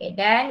 Okay,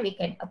 then we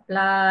can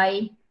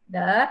apply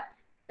the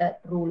third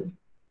rule.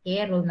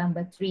 Okay, rule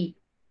number 3.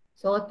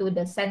 So to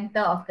the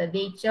center of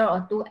curvature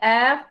or to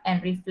F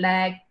and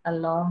reflect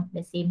along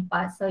the same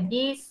path. So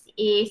this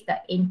is the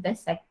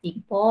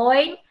intersecting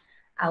point.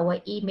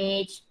 Our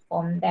image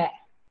from that.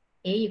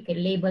 Okay, you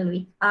can label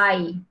with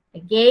I.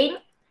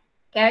 Again,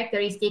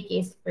 characteristic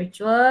is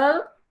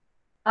virtual,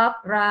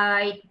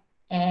 upright,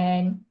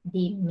 and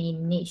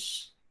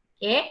diminish.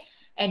 Okay,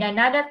 and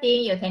another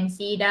thing you can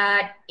see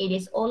that it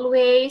is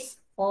always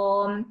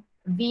formed,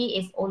 V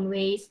is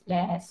always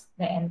less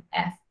than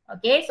F.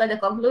 Okay, so the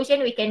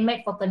conclusion we can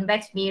make for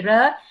convex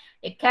mirror,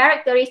 the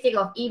characteristic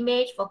of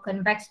image for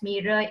convex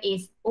mirror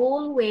is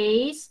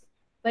always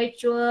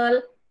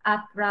virtual,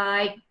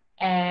 upright,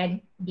 and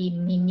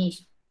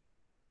diminished.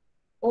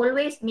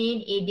 Always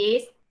mean it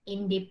is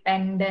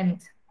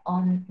independent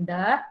on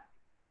the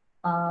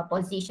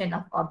position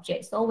of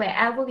object. So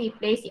wherever we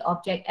place the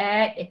object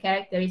at, the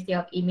characteristic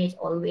of image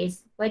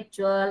always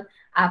virtual,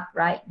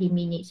 upright,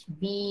 diminished.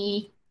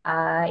 V,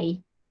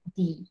 I,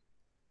 D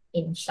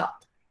in short.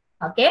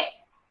 Okay?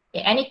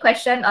 Okay, any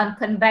question on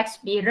convex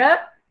mirror?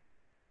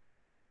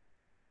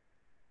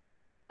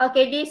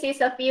 Okay, this is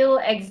a few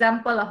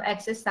example of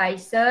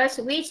exercises.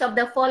 Which of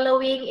the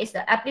following is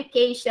the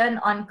application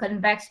on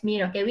convex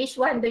mirror? Okay, which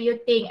one do you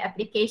think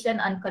application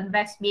on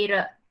convex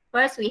mirror?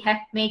 First, we have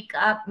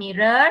makeup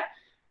mirror.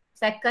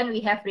 Second,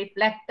 we have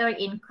reflector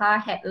in car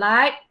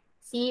headlight.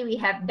 C, we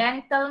have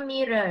dental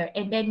mirror.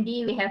 And then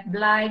D, we have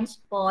blind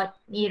spot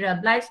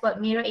mirror. Blind spot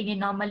mirror ini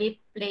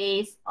normally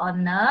placed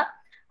on a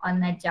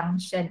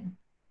junction.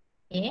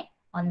 Okay,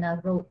 on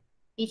the road.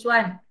 Which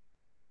one?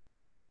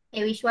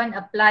 Okay, which one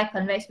apply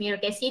convex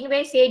mirror? Okay,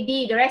 Sinway say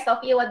D. The rest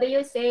of you, what do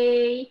you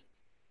say?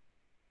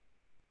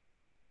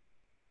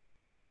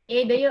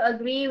 Okay, do you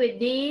agree with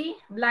D?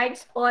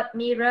 Blind spot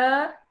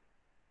mirror?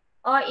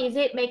 Or is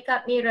it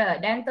makeup mirror,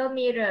 dental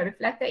mirror,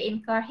 reflector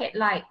in car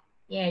headlight?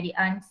 Yeah, the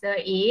answer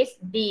is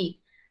D.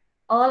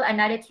 All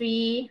another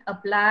three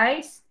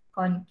applies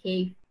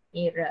concave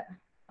mirror.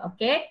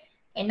 Okay.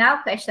 And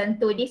now question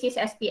 2. This is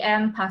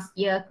SPM past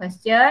year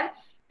question.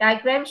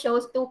 Diagram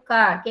shows two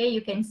cars. Okay,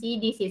 you can see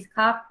this is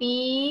car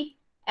P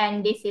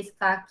and this is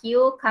car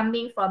Q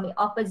coming from the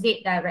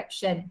opposite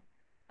direction.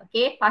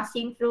 Okay,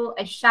 passing through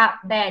a sharp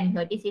bend.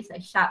 So this is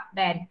a sharp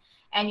bend.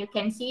 And you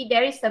can see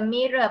there is a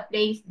mirror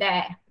placed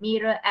there,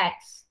 mirror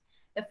X.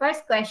 The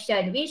first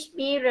question, which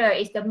mirror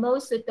is the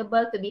most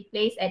suitable to be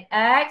placed at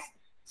X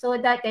so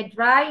that the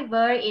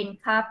driver in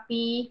car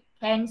P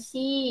can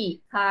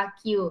see car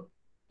Q?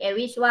 Okay,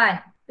 which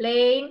one?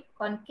 Plane,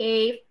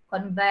 concave,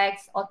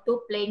 convex, or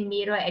two plane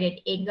mirror at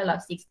an angle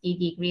of 60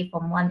 degrees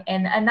from one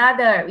and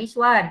another? Which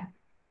one?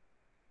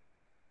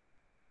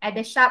 At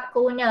the sharp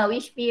corner,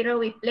 which mirror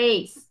we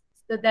place,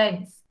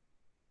 students?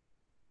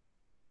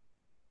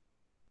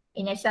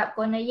 In a sharp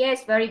corner,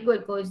 yes, very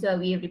good, Goza.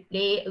 We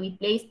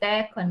place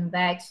the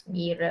convex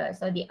mirror.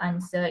 So the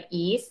answer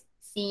is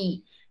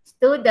C.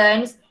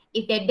 Students,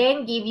 if they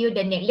then give you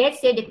the name, let's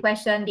say the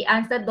question, the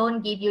answer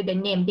don't give you the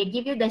name, they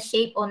give you the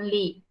shape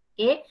only.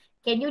 Okay,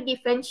 can you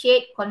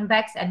differentiate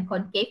convex and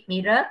concave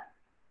mirror?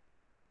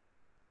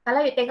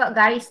 Kalau you tengok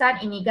garisan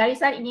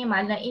ini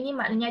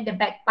maknanya the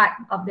back part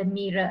of the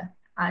mirror.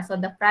 So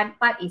the front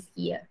part is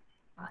here.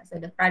 So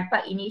the front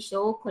part ini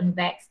show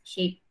convex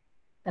shape.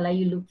 Kalau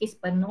you lukis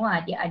penuh,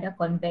 dia ada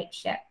convex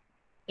shape.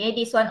 Okay,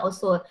 this one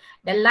also.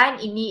 The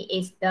line ini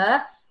is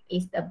the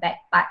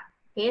back part.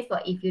 Okay, so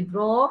if you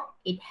draw,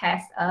 it has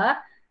a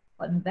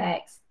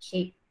convex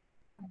shape.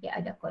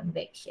 Dia ada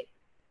convex shape.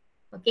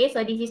 Okay,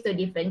 so this is to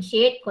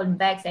differentiate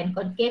convex and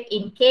concave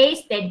in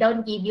case they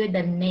don't give you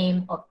the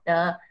name of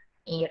the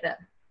mirror.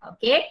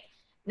 Okay,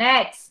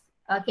 next.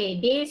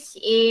 Okay, this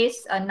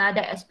is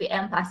another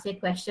SPM passive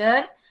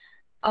question.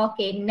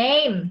 Okay,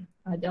 name.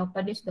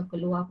 Jawapan dia sudah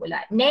keluar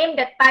pula. Name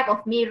the type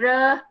of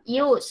mirror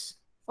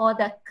used for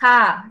the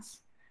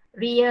car's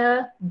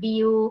rear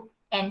view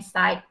and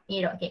side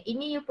mirror. Okay,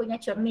 ini you punya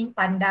cermin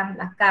pandang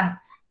belakang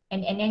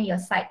and then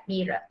your side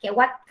mirror. Okay,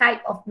 what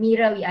type of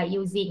mirror we are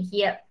using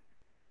here?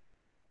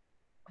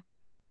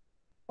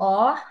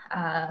 Or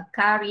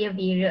car rear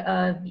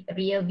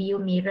view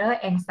mirror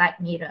and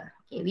side mirror.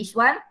 Okay, which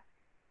one?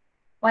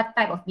 What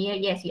type of mirror?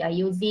 Yes, we are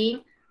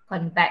using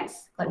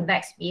convex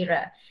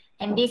mirror.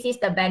 And this is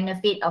the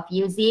benefit of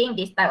using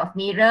this type of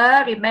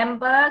mirror.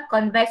 Remember,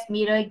 convex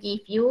mirror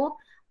give you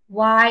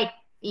wide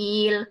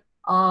field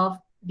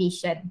of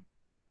vision.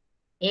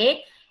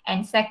 Okay,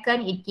 and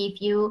second, it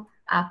gives you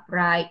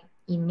upright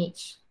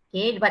image.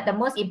 Okay, but the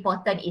most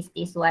important is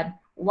this one,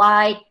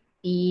 wide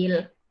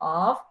field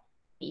of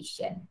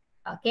vision.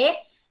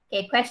 Okay,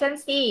 okay. Question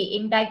C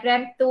in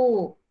diagram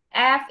 2.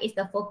 F is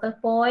the focal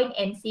point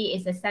and C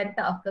is the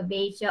center of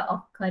curvature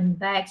of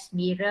convex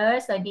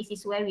mirror. So this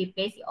is where we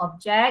place the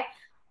object.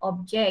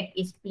 Object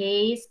is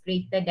placed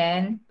greater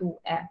than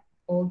 2F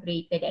or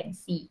greater than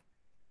C.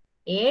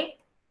 Okay.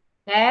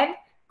 Then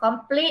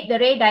complete the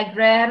ray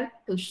diagram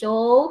to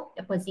show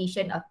the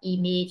position of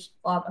image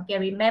form. Okay,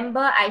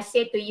 remember I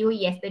said to you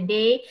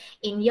yesterday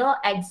in your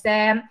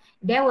exam,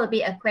 there will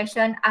be a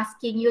question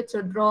asking you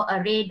to draw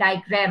a ray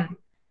diagram.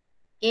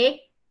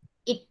 Okay,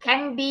 it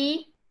can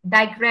be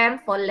diagram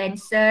for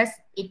lenses,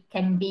 it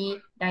can be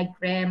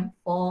diagram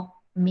for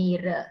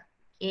mirror.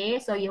 Okay,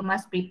 so you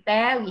must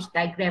prepare which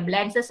diagram,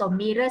 lenses or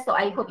mirror. So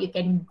I hope you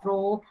can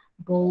draw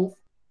both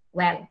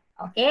well.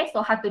 Okay,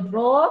 so how to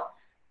draw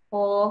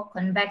for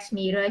convex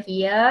mirror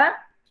here?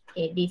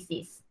 Okay, this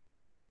is.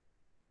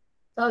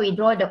 So we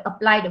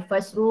apply the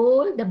first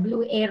rule. The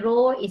blue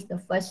arrow is the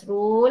first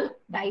rule,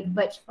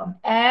 diverge from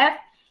F.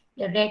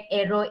 The red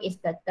arrow is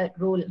the third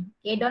rule.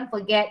 Okay, don't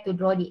forget to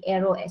draw the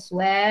arrow as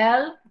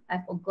well. I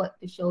forgot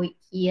to show it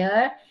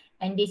here.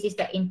 And this is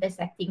the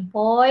intersecting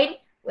point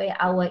where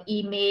our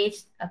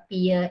image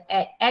appear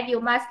at. And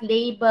you must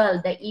label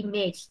the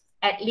image,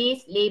 at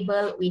least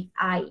label with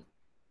I.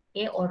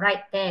 Okay, or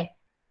right there,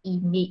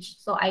 image.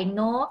 So I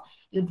know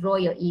you draw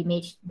your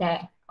image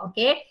there.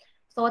 Okay,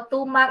 so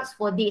 2 marks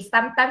for this.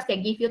 Sometimes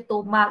they give you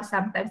 2 marks,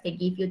 sometimes they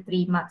give you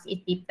 3 marks.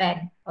 It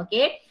depends.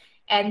 Okay,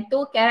 and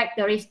 2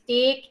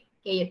 characteristic.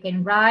 Okay, you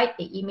can write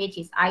the image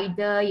is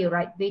either you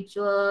write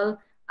visual,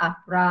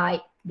 upright,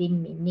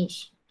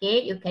 diminish.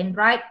 Okay, you can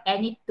write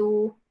any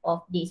 2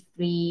 of these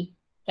 3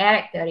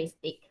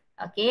 characteristics.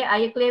 Okay, are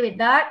you clear with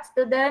that,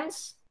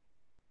 students?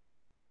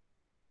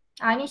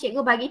 Ni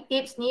cikgu bagi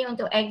tips ni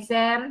untuk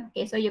exam.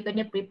 Okay, so you're going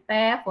to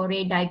prepare for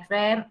ray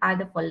diagram,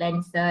 either for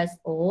lenses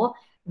or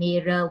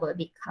mirror will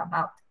be come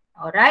out.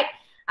 Alright.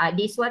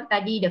 This one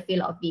tadi the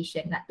field of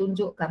vision. Nak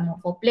tunjuk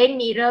kamu. For plane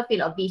mirror,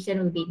 field of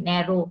vision will be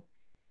narrow.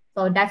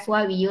 So that's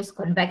why we use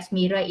convex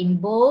mirror in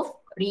both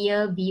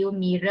rear view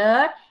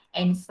mirror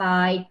and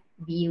side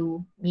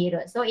view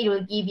mirror. So it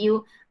will give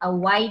you a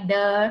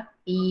wider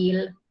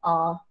field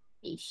of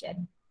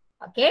vision.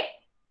 Okay.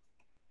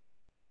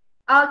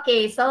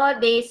 Okay, so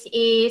this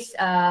is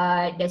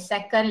the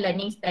second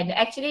learning standard.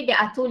 Actually, there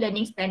are two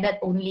learning standards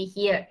only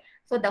here.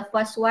 So the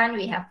first one,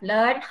 we have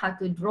learned how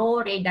to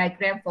draw ray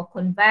diagram for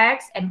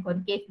convex and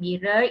concave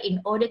mirror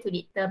in order to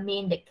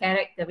determine the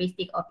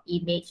characteristic of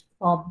image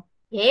form.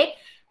 Okay,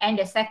 and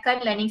the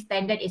second learning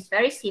standard is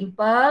very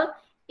simple.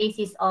 This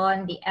is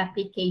on the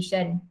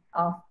application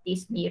of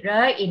this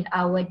mirror in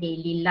our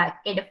daily life.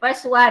 Okay, the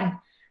first one,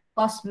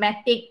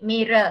 cosmetic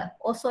mirror,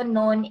 also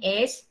known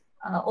as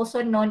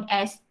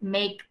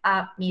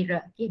makeup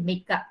mirror. Okay,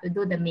 makeup, to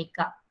do the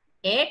makeup.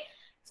 Okay,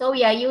 so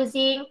we are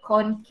using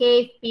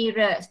concave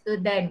mirror,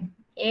 student.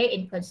 Okay,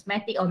 in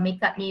cosmetic or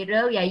makeup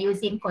mirror, we are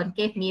using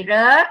concave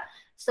mirror.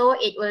 So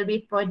it will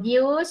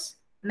reproduce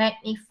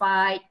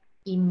magnified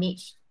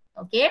image.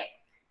 Okay,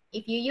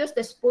 if you use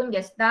the spoon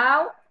just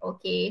now,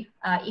 okay,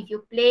 if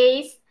you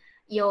place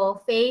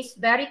your face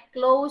very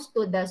close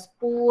to the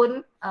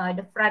spoon,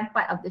 the front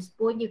part of the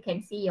spoon, you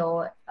can see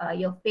your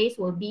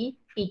face will be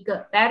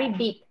bigger, very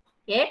big,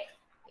 okay,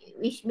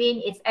 which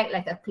means it's act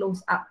like a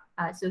close up.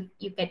 So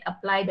you can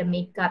apply the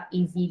makeup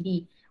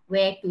easily,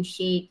 where to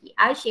shade the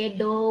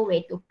eyeshadow,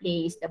 where to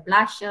place the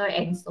blusher,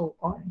 and so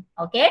on.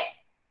 Okay.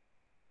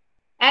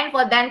 And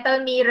for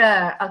dental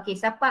mirror, okay,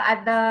 siapa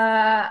ada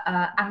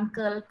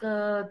uncle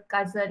ke,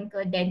 cousin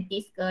ke,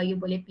 dentist ke, you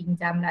boleh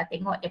pinjam lah,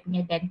 tengok dia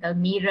punya dental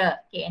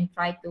mirror, okay, and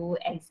try to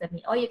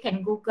examine. Or you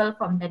can Google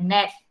from the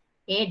net,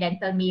 okay,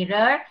 dental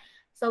mirror.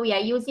 So we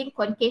are using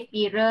concave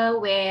mirror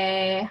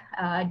where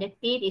the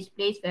teeth is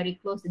placed very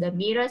close to the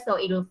mirror, so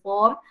it will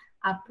form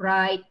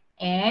upright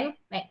and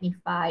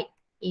magnified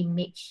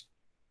image.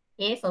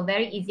 Okay, so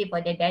very easy for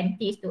the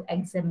dentist to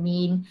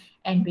examine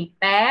and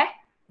repair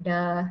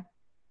the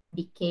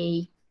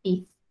decay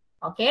teeth.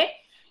 Okay,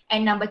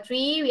 and number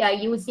 3, we are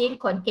using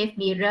concave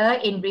mirror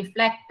in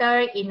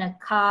reflector in a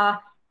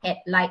car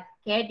headlight.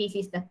 Okay, this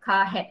is the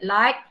car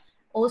headlight,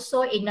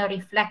 also in a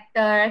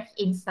reflector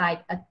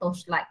inside a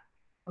torchlight.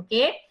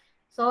 Okay,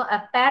 so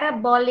a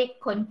parabolic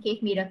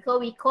concave mirror, so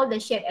we call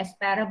the shape as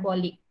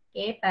parabolic.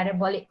 Okay,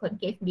 parabolic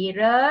concave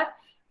mirror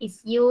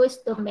is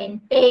used to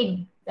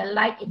maintain the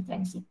light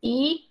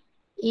intensity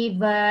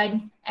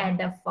even at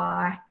the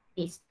far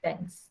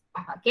distance.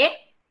 Okay.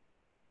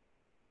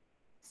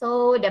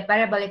 So the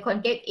parabolic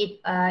concave,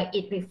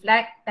 it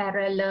reflects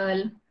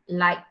parallel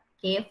light,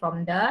 okay,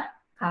 from the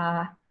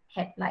car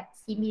headlight,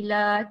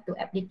 similar to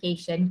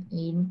application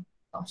in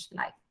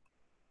torchlight.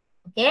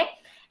 Okay,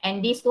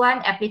 and this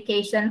one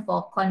application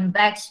for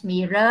convex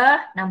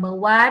mirror. Number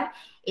 1,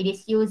 it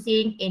is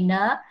using in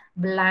a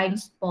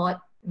blind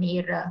spot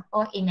mirror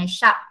or in a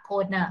sharp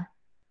corner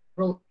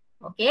road.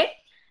 Okay,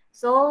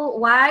 so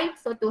why?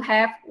 So to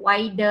have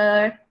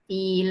wider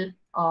field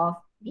of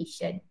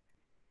vision.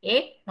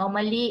 Okay,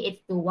 normally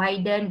it's to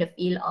widen the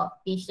field of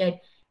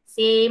vision.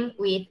 Same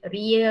with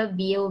rear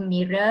view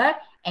mirror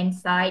and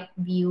side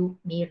view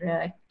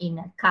mirror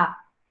in a car.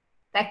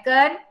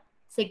 Second,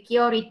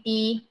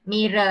 security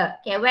mirror.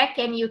 Okay, where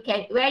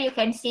you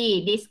can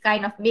see this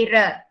kind of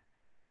mirror?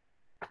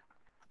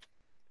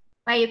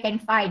 Where you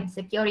can find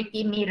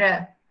security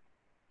mirror?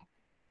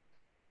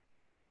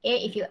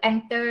 Okay, if you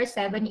enter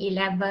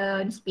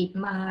 7-Eleven,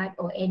 Speedmart,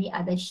 or any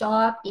other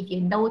shop, if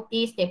you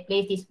notice they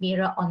place this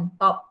mirror on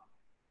top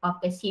of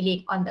the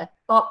ceiling, on the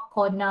top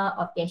corner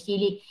of their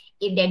ceiling,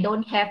 if they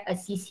don't have a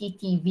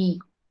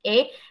CCTV.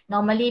 Okay,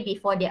 normally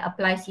before they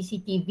apply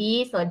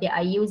CCTV, so they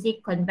are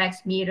using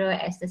convex mirror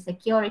as the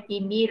security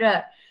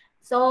mirror.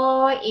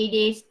 So it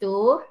is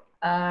to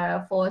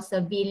for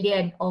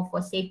civilian or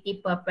for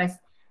safety purpose.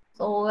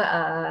 So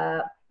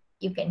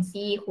you can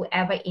see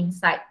whoever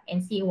inside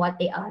and see what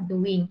they are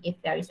doing, if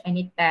there is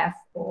any theft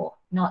or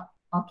not.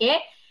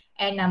 Okay.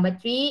 And number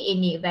 3,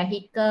 in the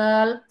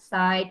vehicle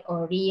side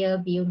or rear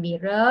view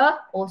mirror,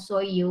 also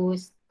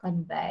use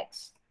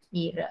convex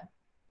mirror.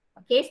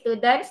 Okay,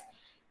 students,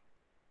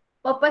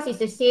 purpose is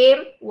the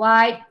same,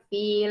 wide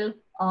field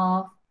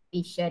of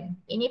vision.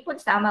 Ini pun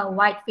sama,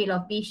 wide field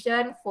of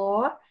vision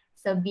for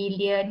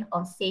civilian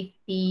or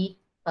safety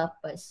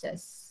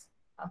purposes.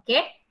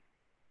 Okay.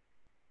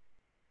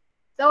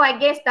 So I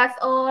guess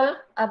that's all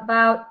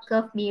about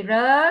curved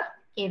mirror.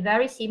 Okay,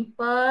 very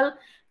simple.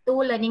 2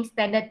 learning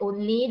standard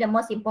only. The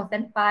most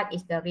important part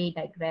is the ray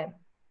diagram.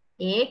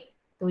 Okay,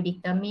 to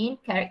determine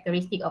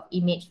characteristic of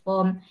image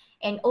form.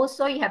 And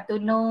also you have to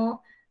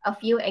know a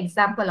few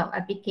example of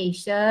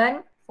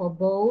application for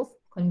both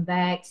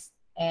convex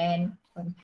and concave.